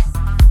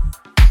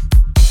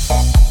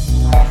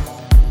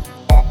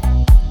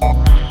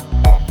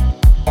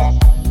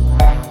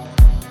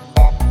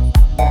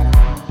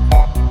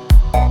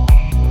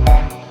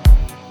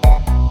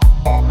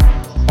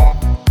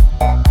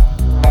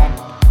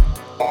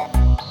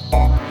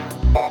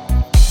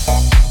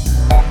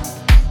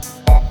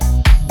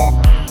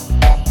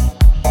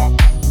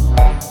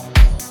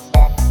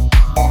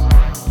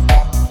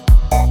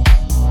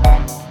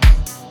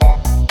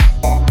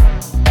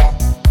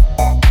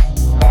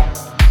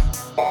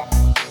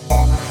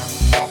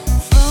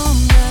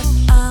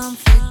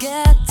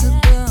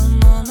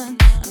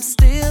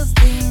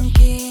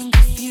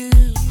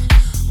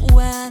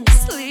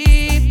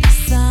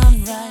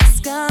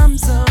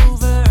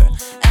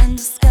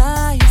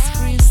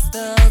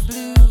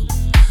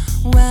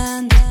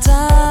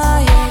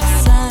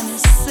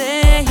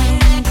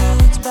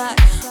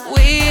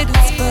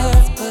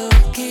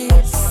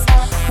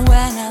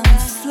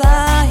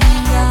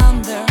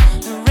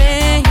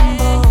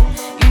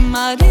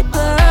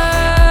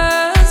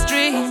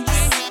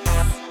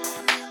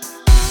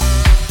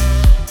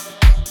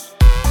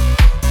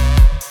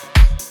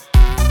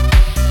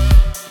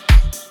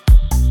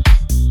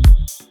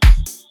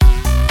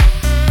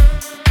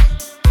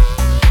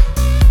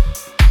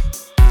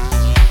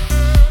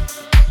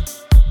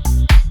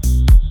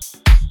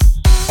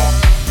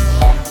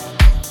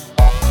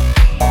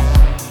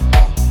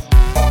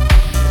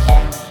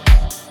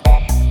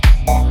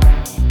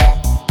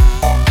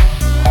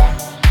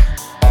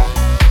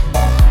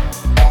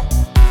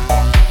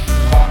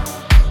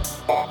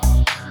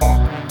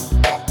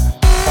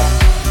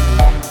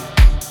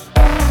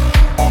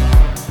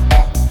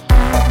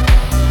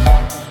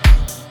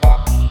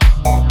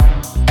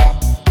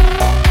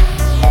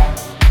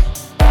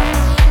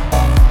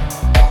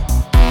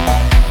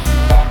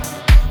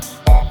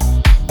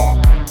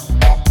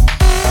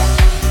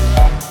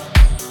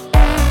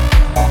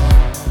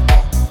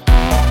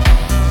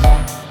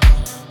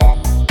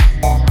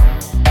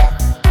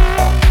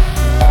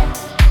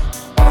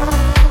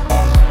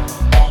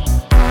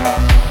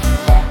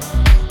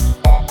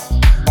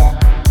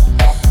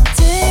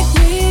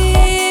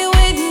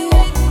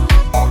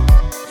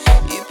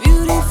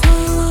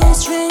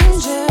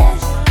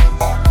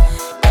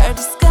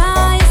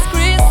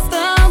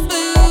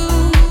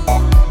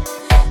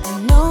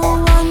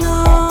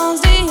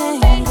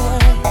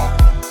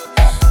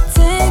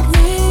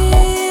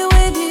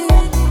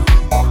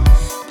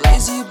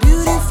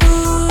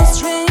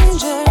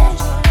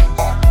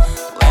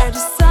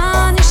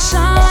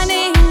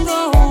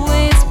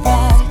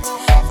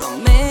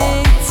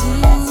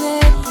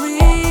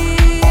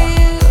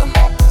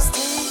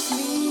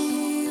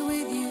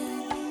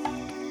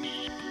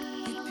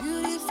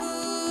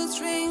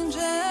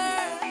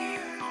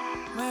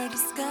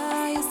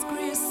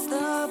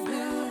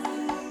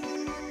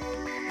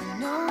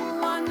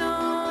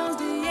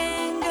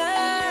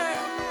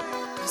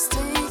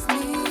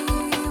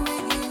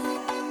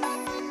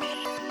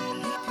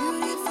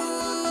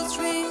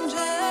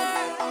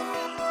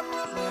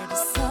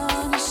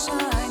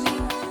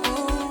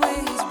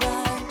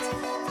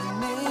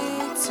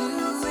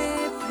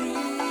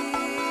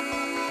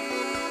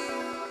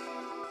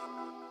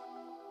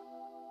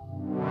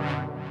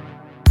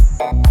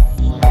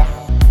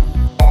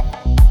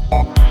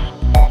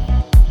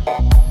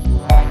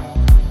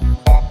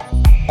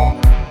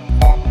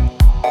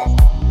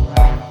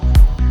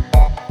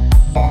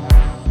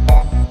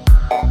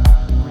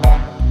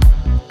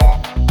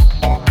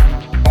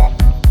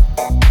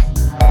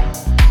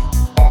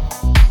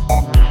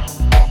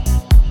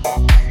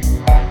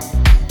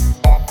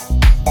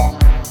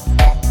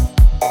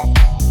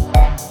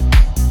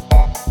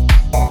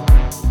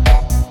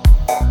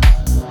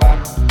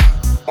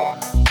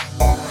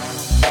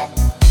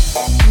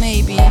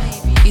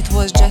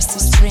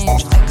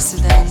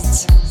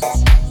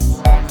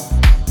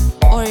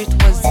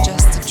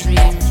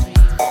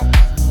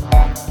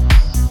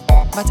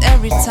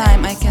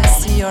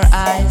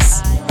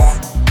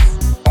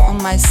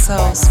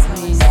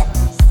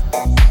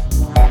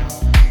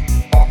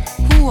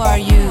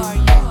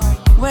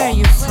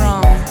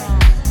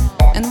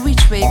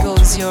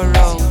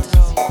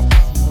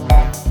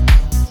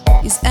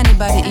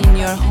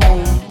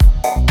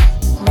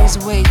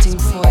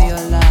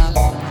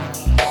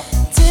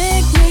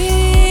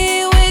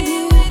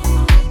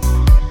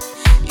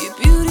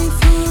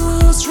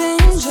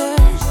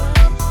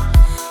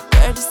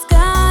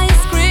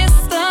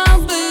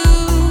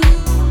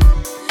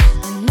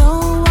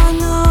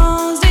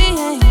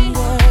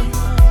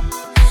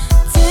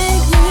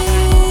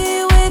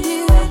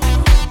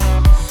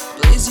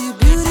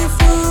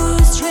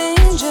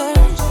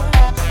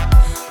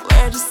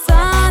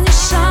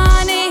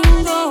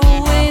 Shining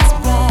always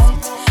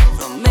bright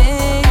from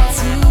May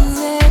to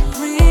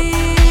April.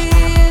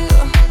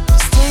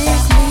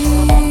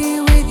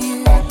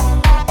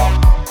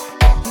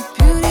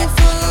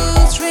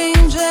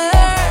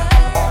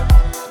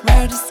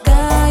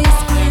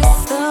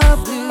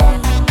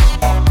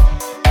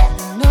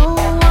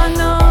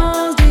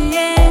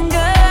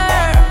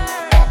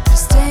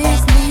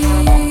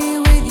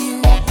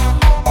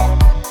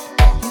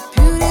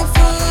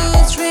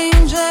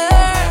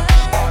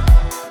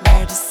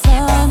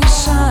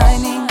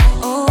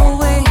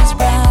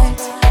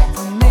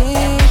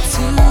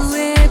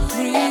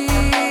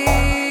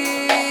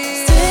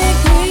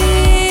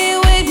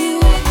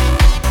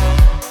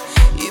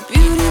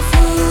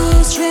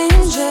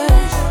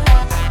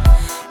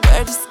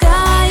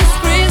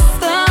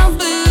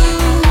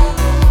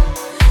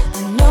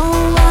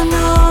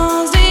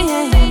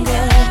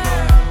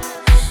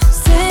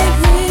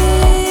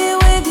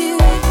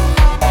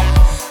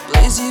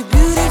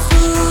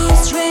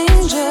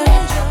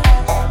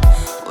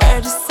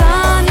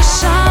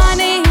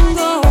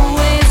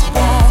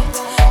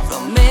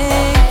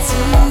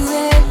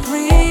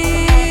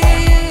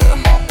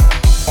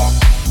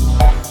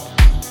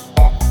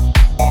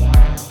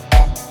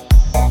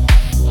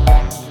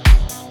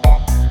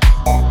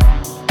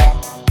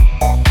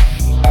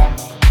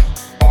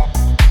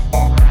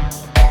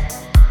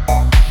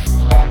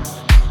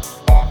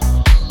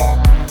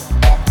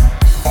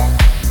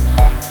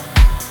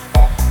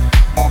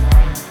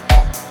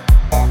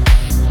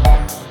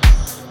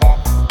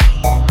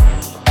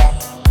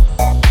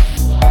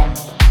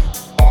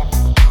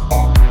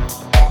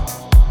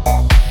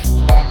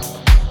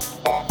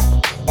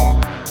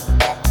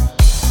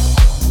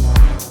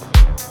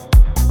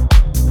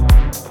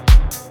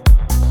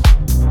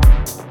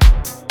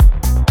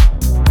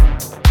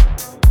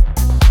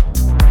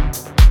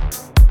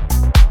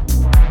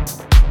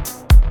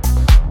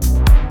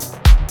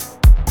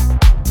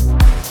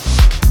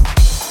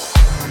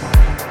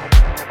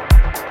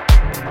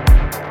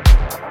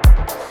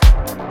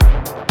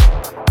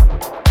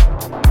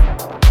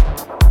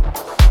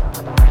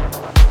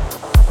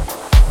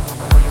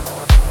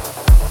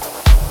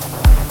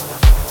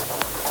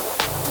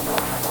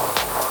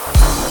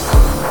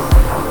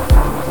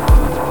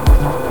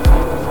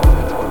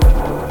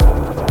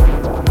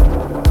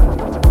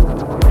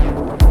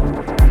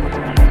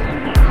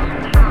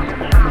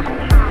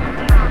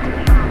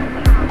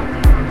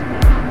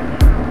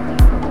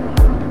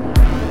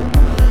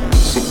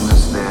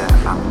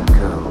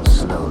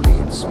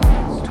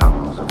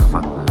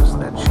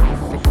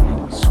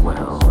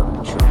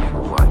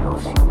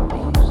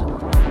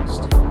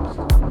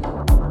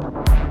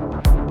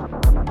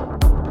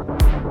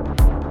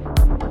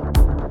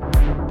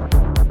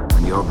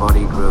 your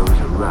body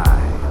grows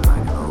awry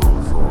like an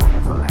old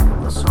form for lack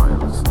of the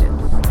soil's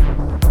depth.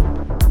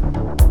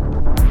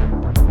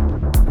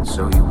 And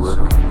so you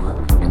work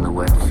in the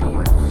wet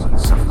fields and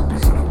suffer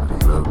pain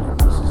and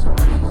loneliness as a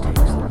tree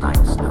takes the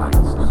night's day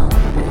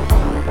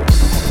away.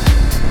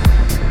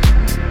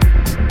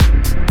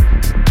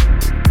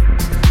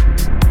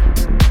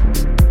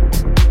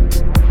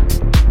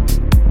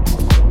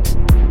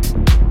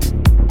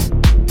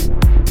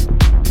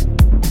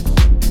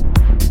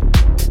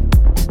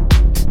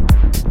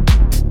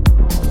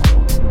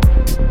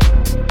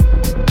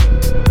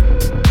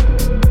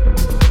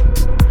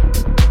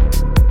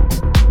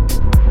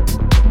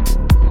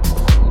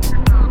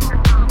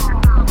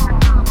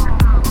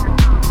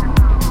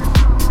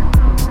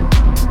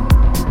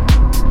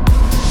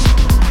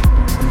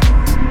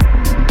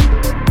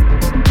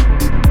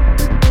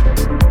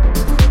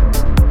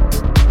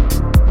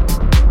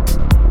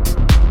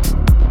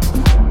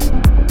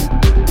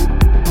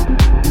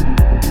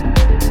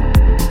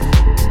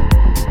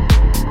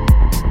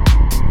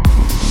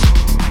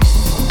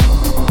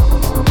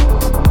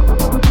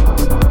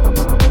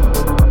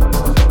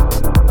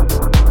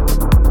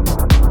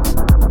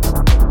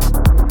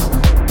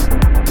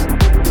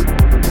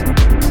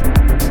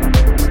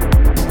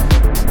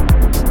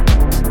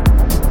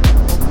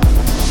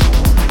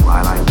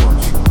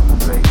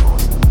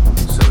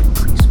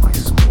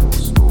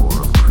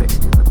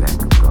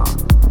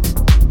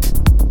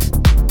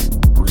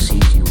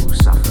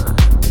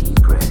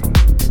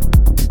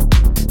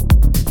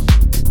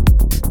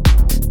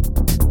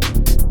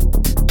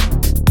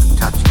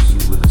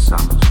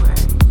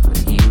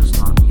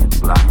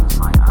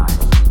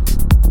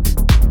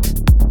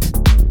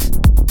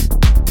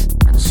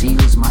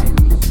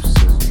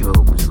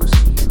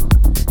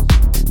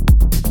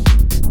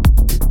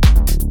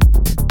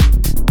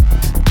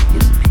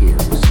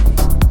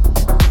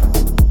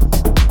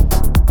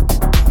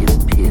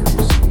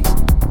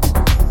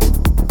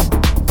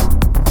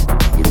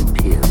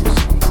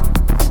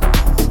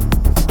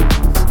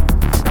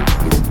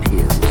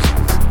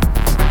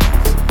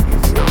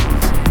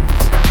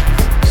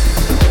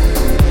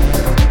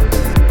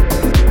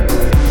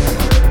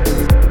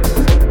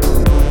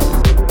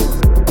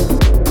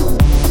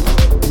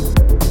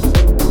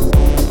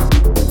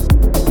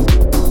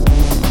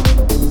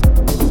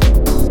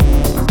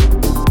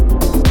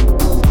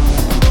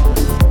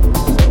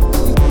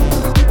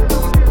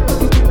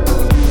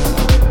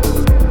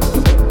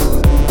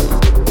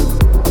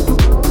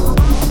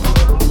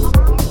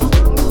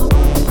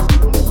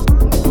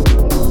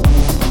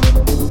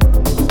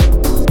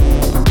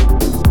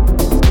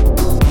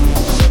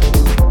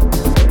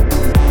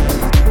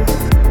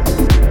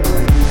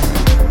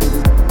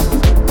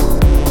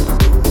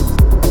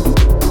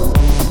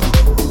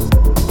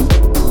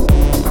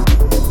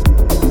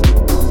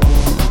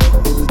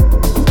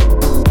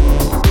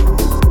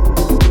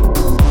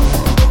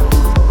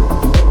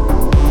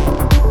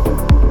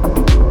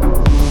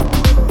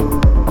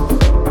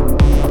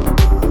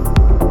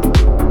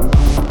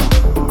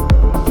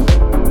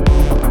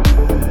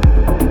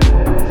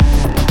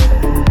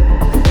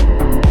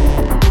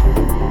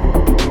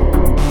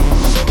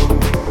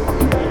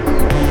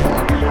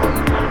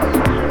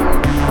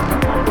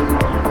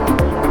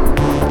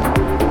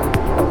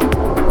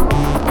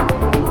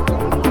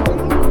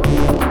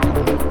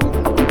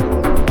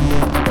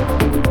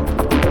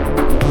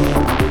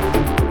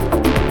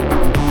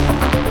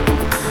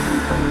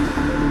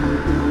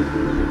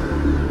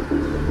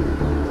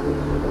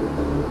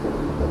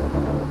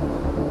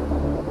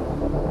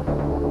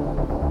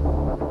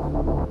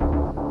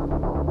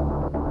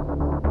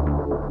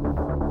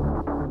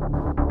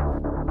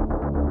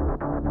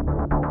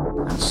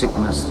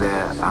 Sickness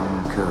there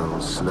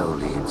uncurls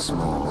slowly its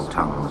small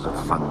tongues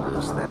of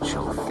fungus that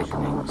shall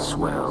thickening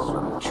swell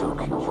and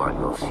choke you while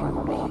your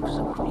few leaves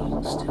are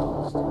green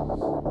still.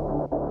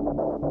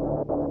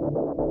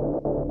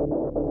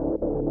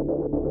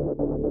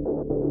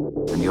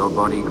 And your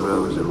body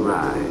grows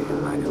awry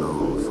like an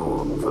old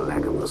form for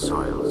lack of the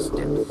soil's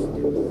depth.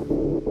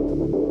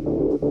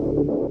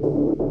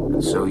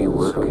 And so you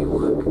work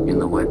in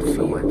the wet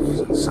fields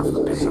and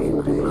suffer pain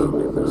and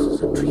loneliness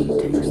as a tree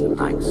takes the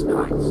night's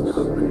and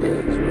the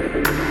day's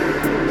way.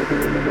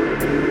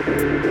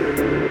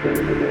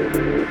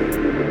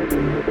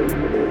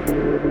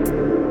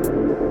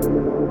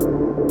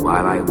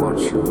 While I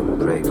watch you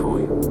and pray for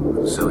you,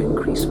 and so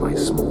increase my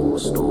small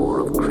store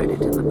of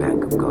credit in the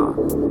bank of God,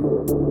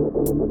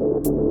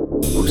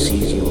 who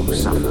sees you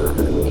suffer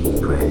and me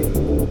pray.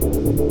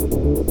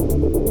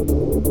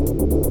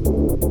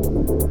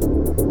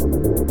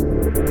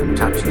 And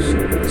touches you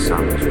with the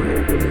sun's ray,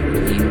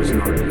 and heals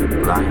not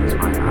and blinds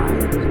my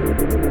eyes,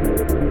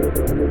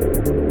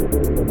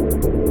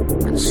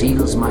 and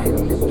seals my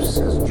lips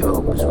as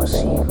Job's were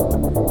sealed.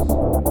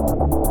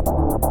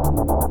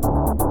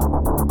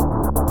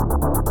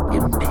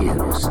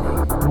 Imperiously,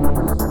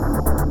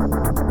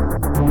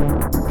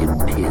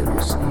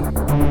 imperiously,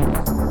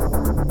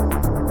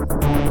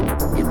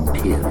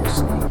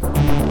 imperiously,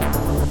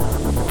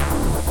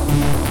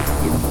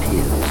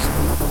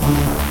 imperiously,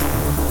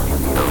 in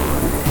the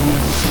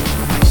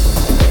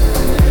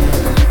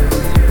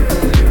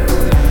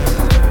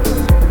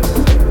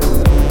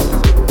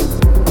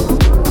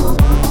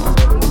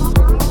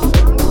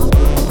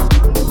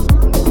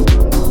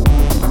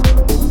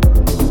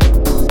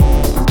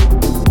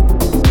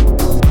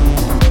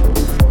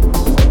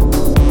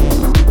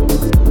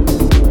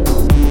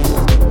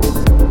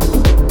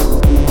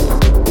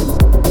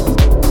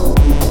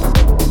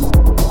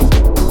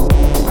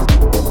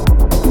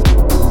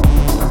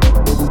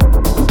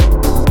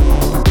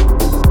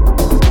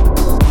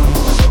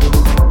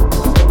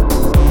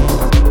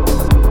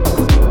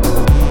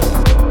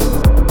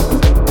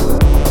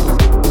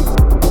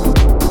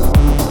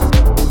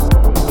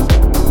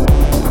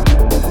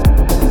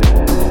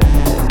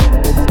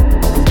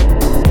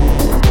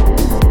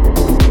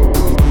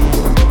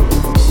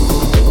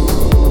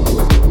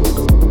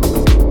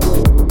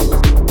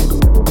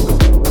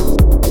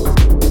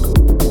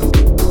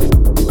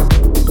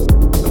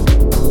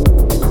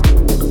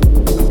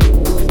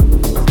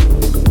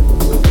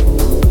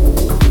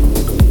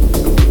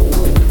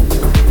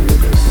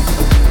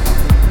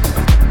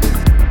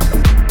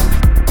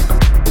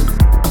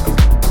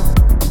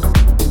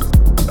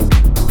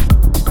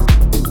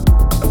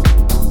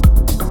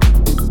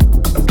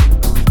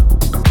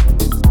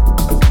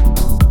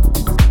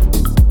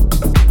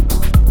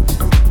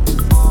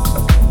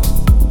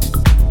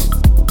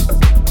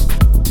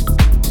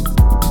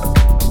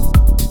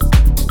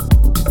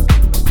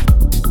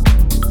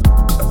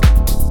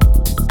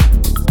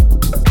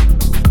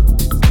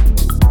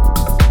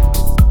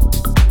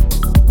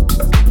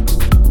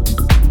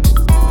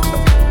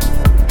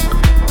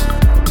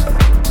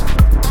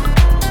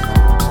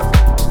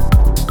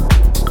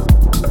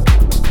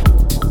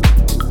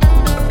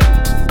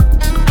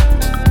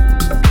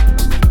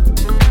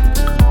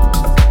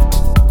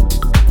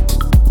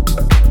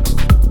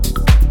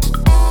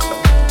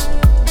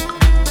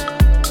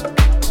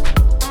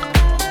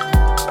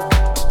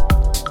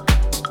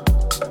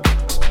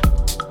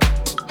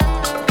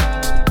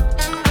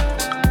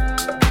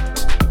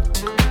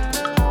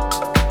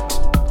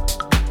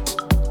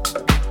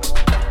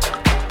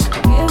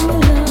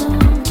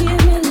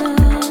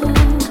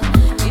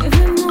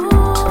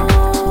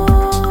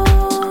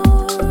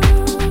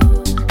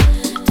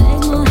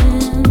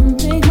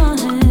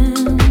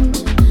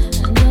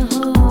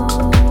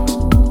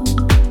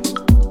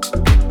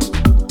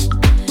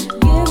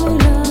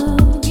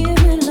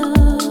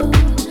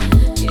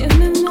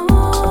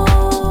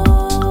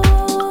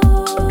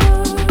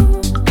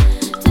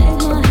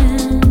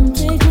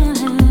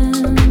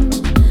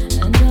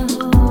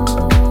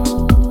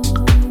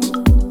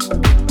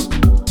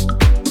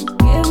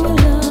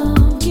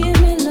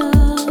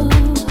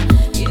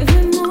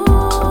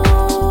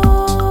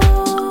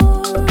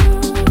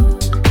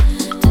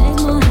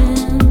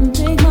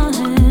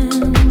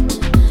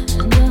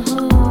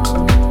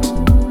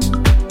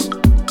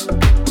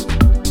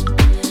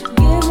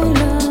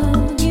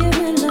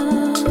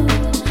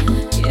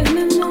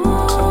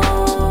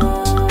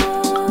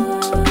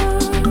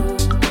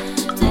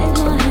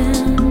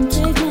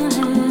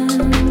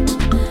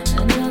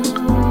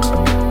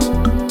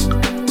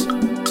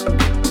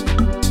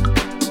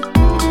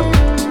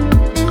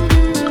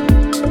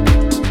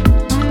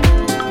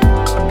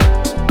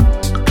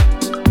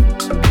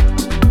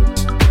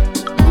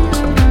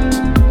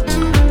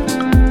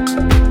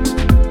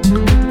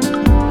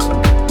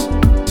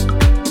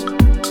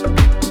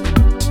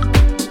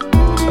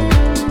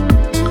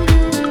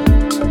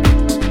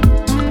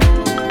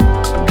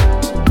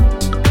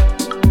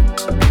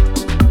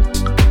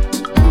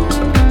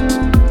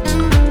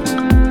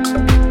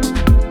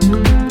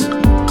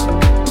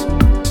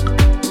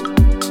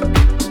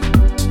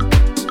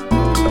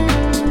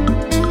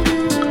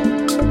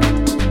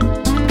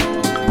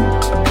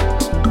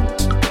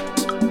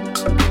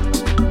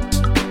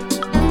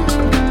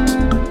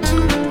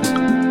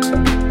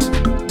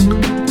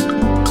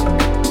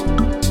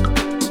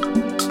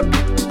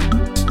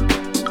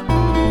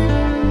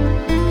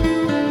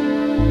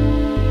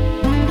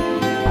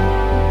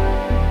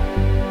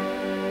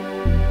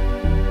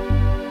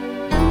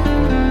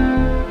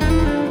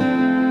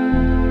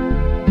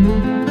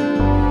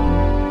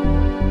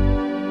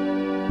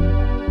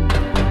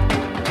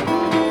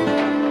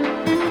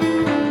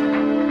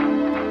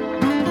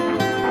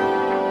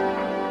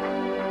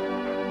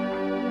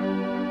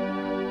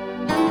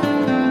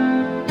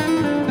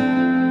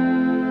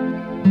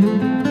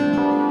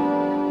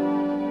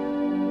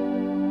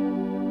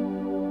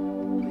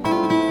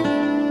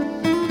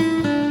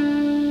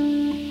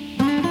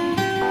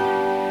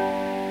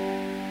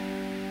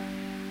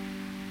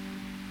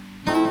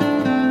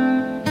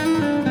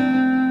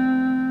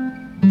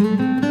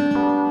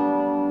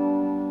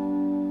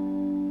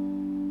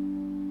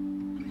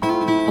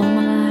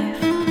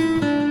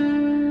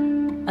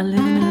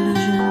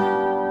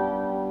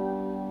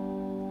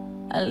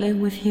I live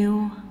with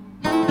you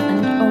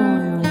and all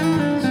your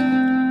lies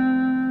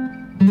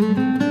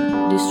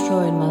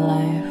destroyed my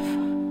life.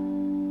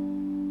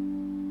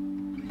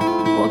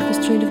 Walk the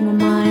street of my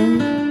mind,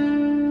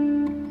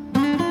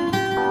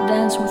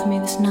 dance with me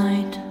this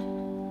night.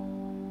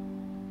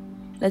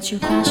 Let your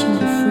passion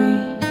be free.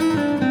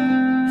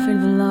 Feel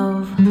the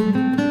love,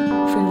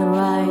 feel the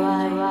ride.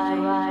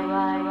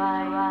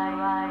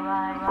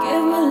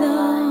 Give me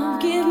love,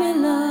 give me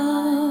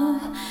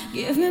love,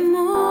 give me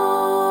more.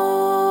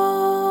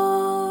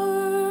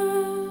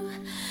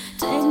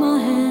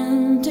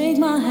 Take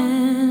my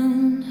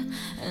hand,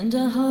 and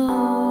I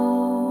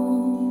hold.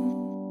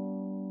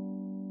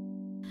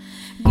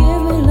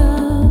 Give me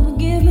love,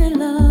 give me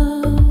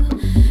love,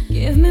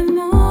 give me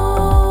more.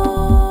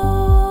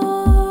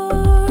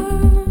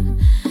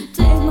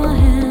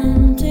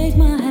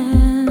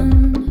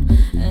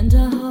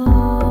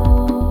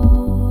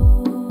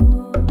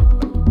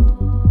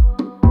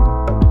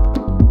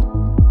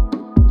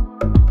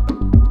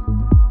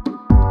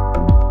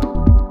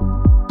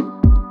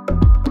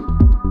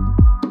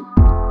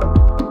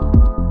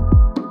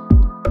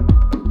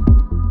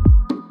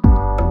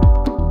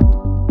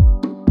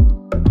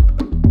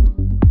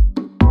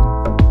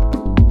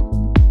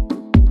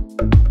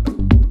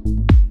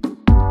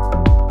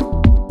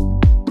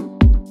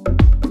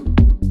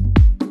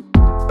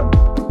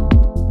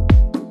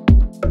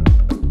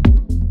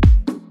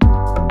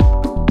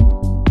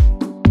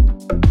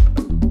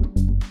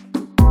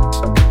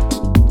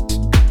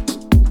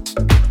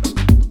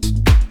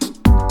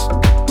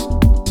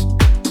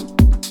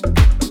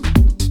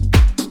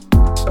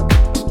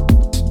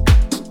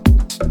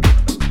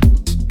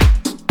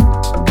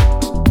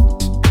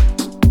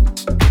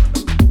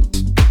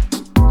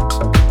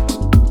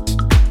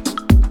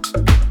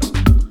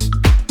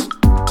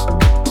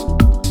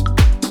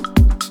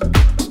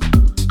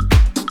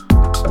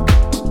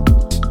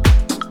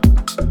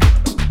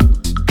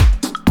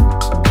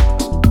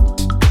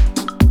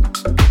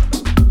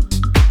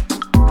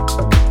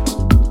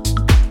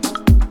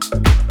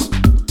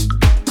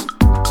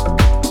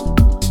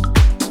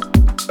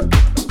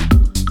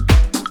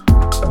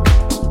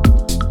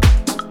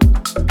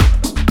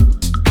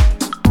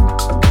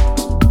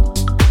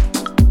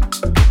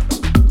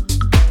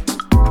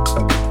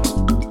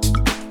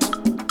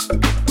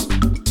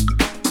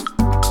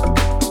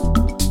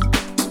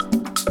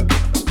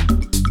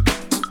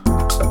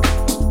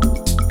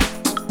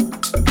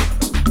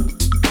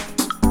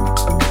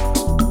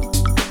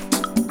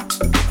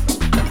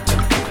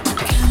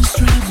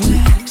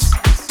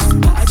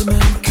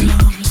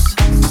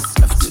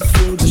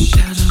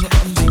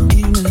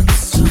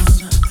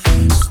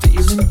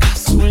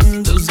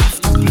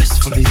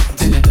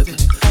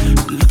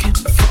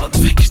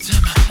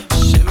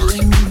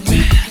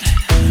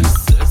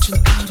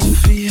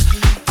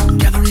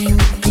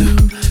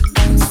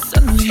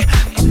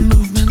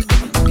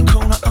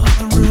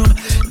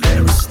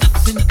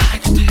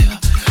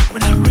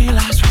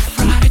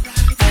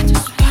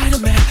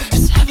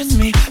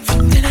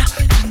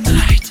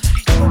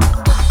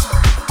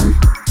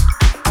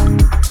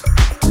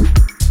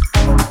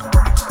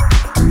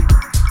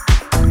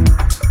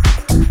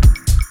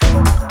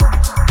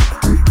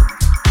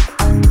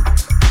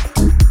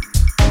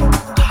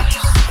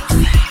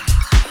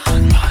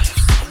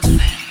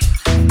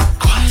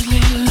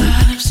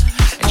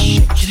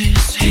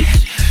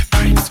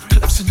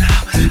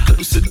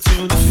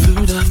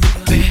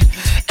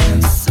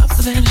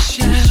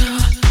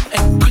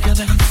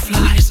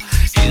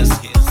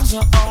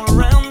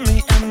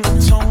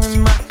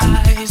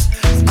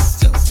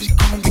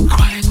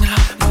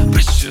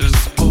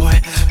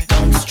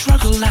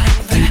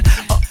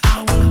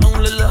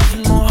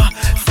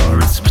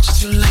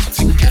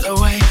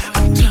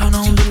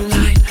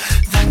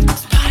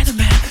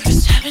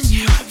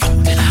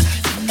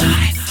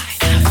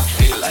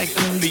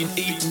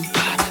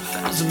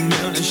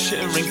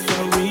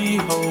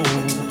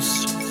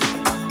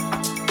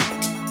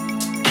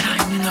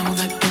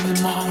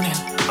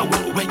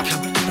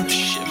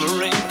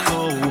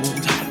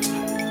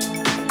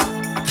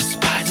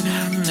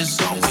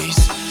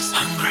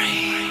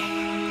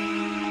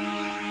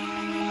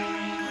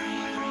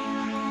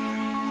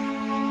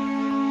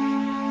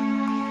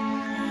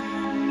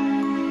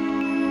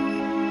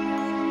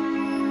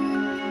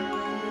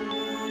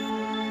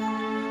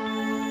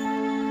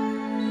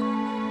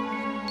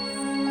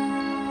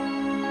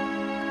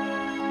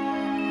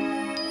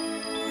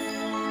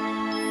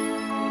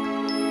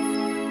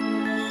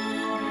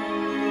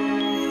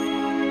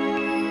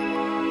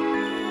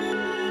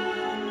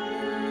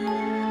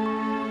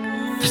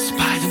 The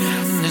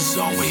Spider-Man is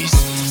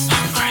always